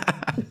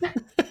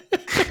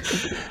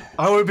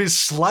 I would be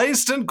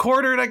sliced and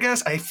quartered, I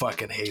guess. I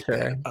fucking hate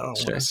that. I don't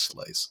want to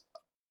slice.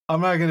 I'm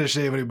not going to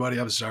shave anybody.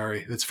 I'm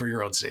sorry. It's for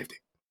your own safety.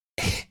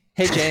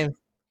 Hey, James.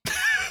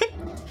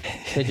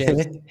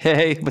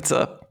 Hey, what's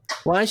up?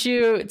 Why don't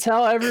you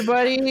tell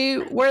everybody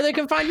where they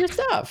can find your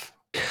stuff?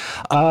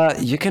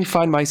 You can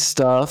find my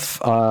stuff,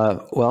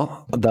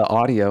 the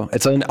audio.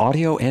 It's an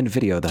audio and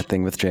video, That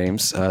Thing with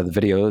James. The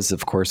video is,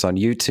 of course, on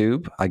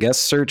YouTube. I guess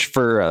search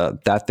for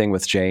That Thing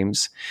with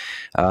James.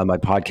 My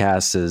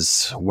podcast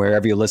is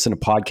wherever you listen to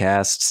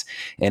podcasts.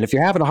 And if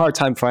you're having a hard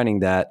time finding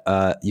that,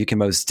 you can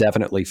most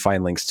definitely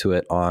find links to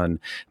it on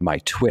my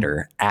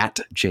Twitter,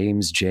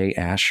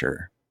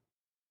 @JamesJAsher.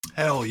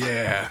 Hell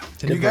yeah.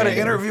 And you got an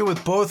interview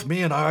with both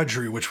me and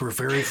Audrey, which were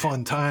very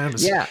fun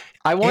times. Yeah.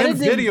 I wanted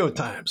video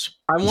times.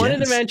 I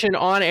wanted to mention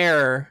on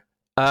air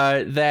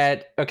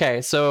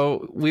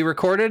so we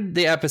recorded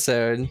the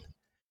episode,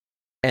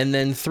 and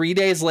then 3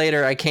 days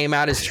later I came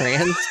out as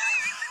trans.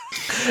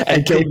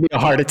 And gave me a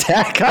heart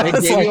attack. I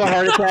gave you a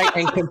heart attack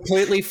and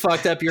completely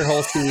fucked up your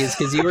whole seas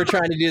because you were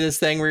trying to do this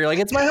thing where you're like,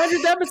 it's my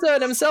 100th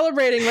episode. I'm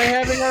celebrating by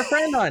having our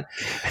friend on.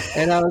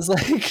 And I was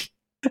like,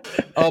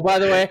 oh, by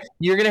the way,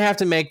 you're going to have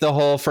to make the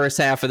whole first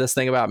half of this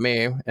thing about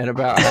me and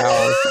about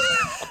how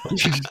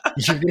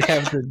you're going to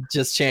have to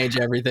just change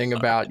everything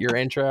about your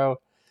intro.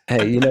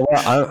 Hey, you know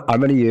what? I'm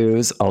going to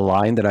use a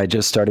line that I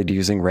just started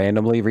using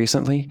randomly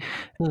recently.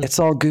 It's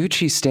all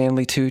Gucci,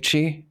 Stanley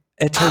Tucci.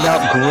 It turned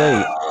out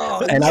great.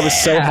 And I was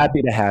so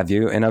happy to have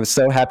you, and I was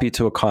so happy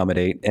to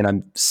accommodate, and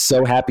I'm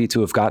so happy to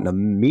have gotten to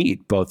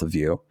meet both of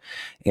you.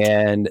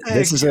 And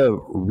this is a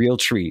real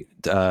treat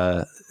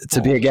to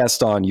be a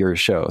guest on your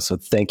show. So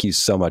thank you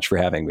so much for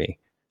having me.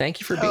 Thank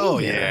you for being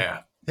here.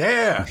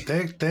 Yeah.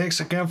 Thanks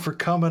again for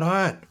coming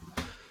on.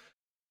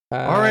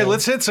 All right,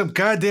 let's hit some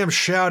goddamn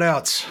shout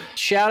outs.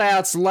 Shout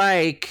outs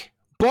like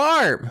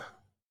Barb.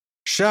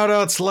 Shout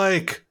outs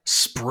like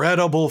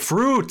Spreadable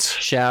Fruit.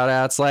 Shout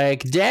outs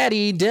like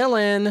Daddy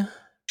Dylan.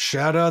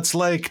 Shout outs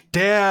like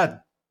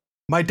Dad.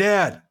 My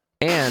dad.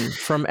 And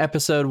from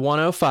episode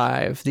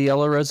 105, The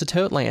Yellow Rose of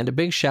Toteland, a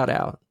big shout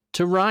out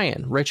to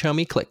Ryan, Rich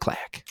Homie Click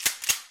Clack.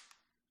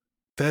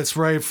 That's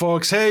right,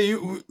 folks. Hey,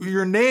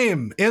 your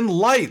name in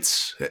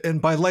lights,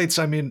 and by lights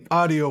I mean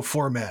audio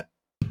format,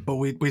 but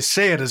we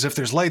say it as if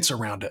there's lights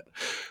around it.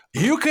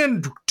 You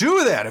can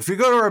do that if you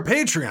go to our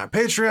Patreon,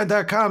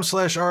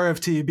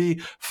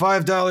 patreon.com/RFTB.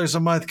 $5 a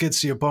month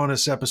gets you a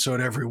bonus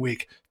episode every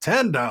week.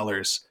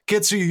 $10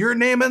 gets you your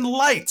name in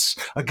lights.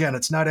 Again,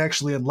 it's not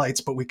actually in lights,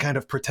 but we kind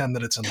of pretend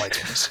that it's in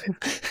lights when we say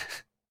it.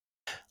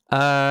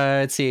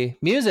 Let's see.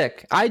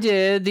 Music. I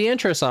did the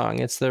intro song.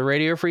 It's the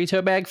Radio Free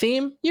Toe Bag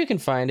theme. You can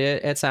find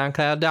it at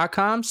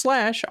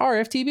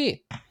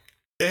soundcloud.com/RFTB.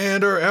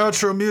 And our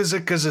outro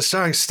music is a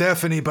song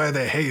Stephanie by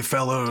the Hey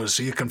Fellows.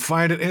 You can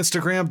find it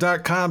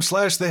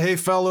Instagram.com/the Hey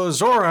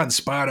Fellows or on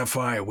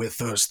Spotify with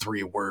those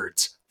 3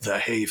 words, the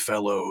Hey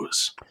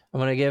Fellows. I'm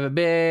going to give a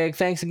big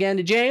thanks again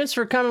to James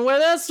for coming with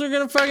us. We're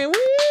going to fucking woo!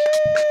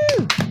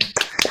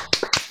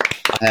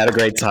 I had a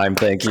great time.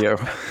 Thank you.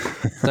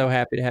 So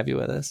happy to have you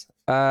with us.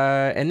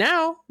 And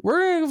now we're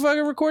going to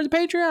fucking record the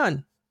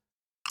Patreon.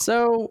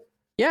 So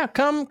yeah,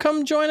 come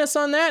join us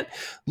on that,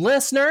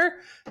 listener.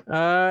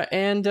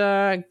 And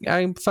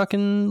I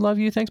fucking love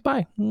you. Thanks.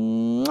 Bye.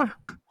 Mwah.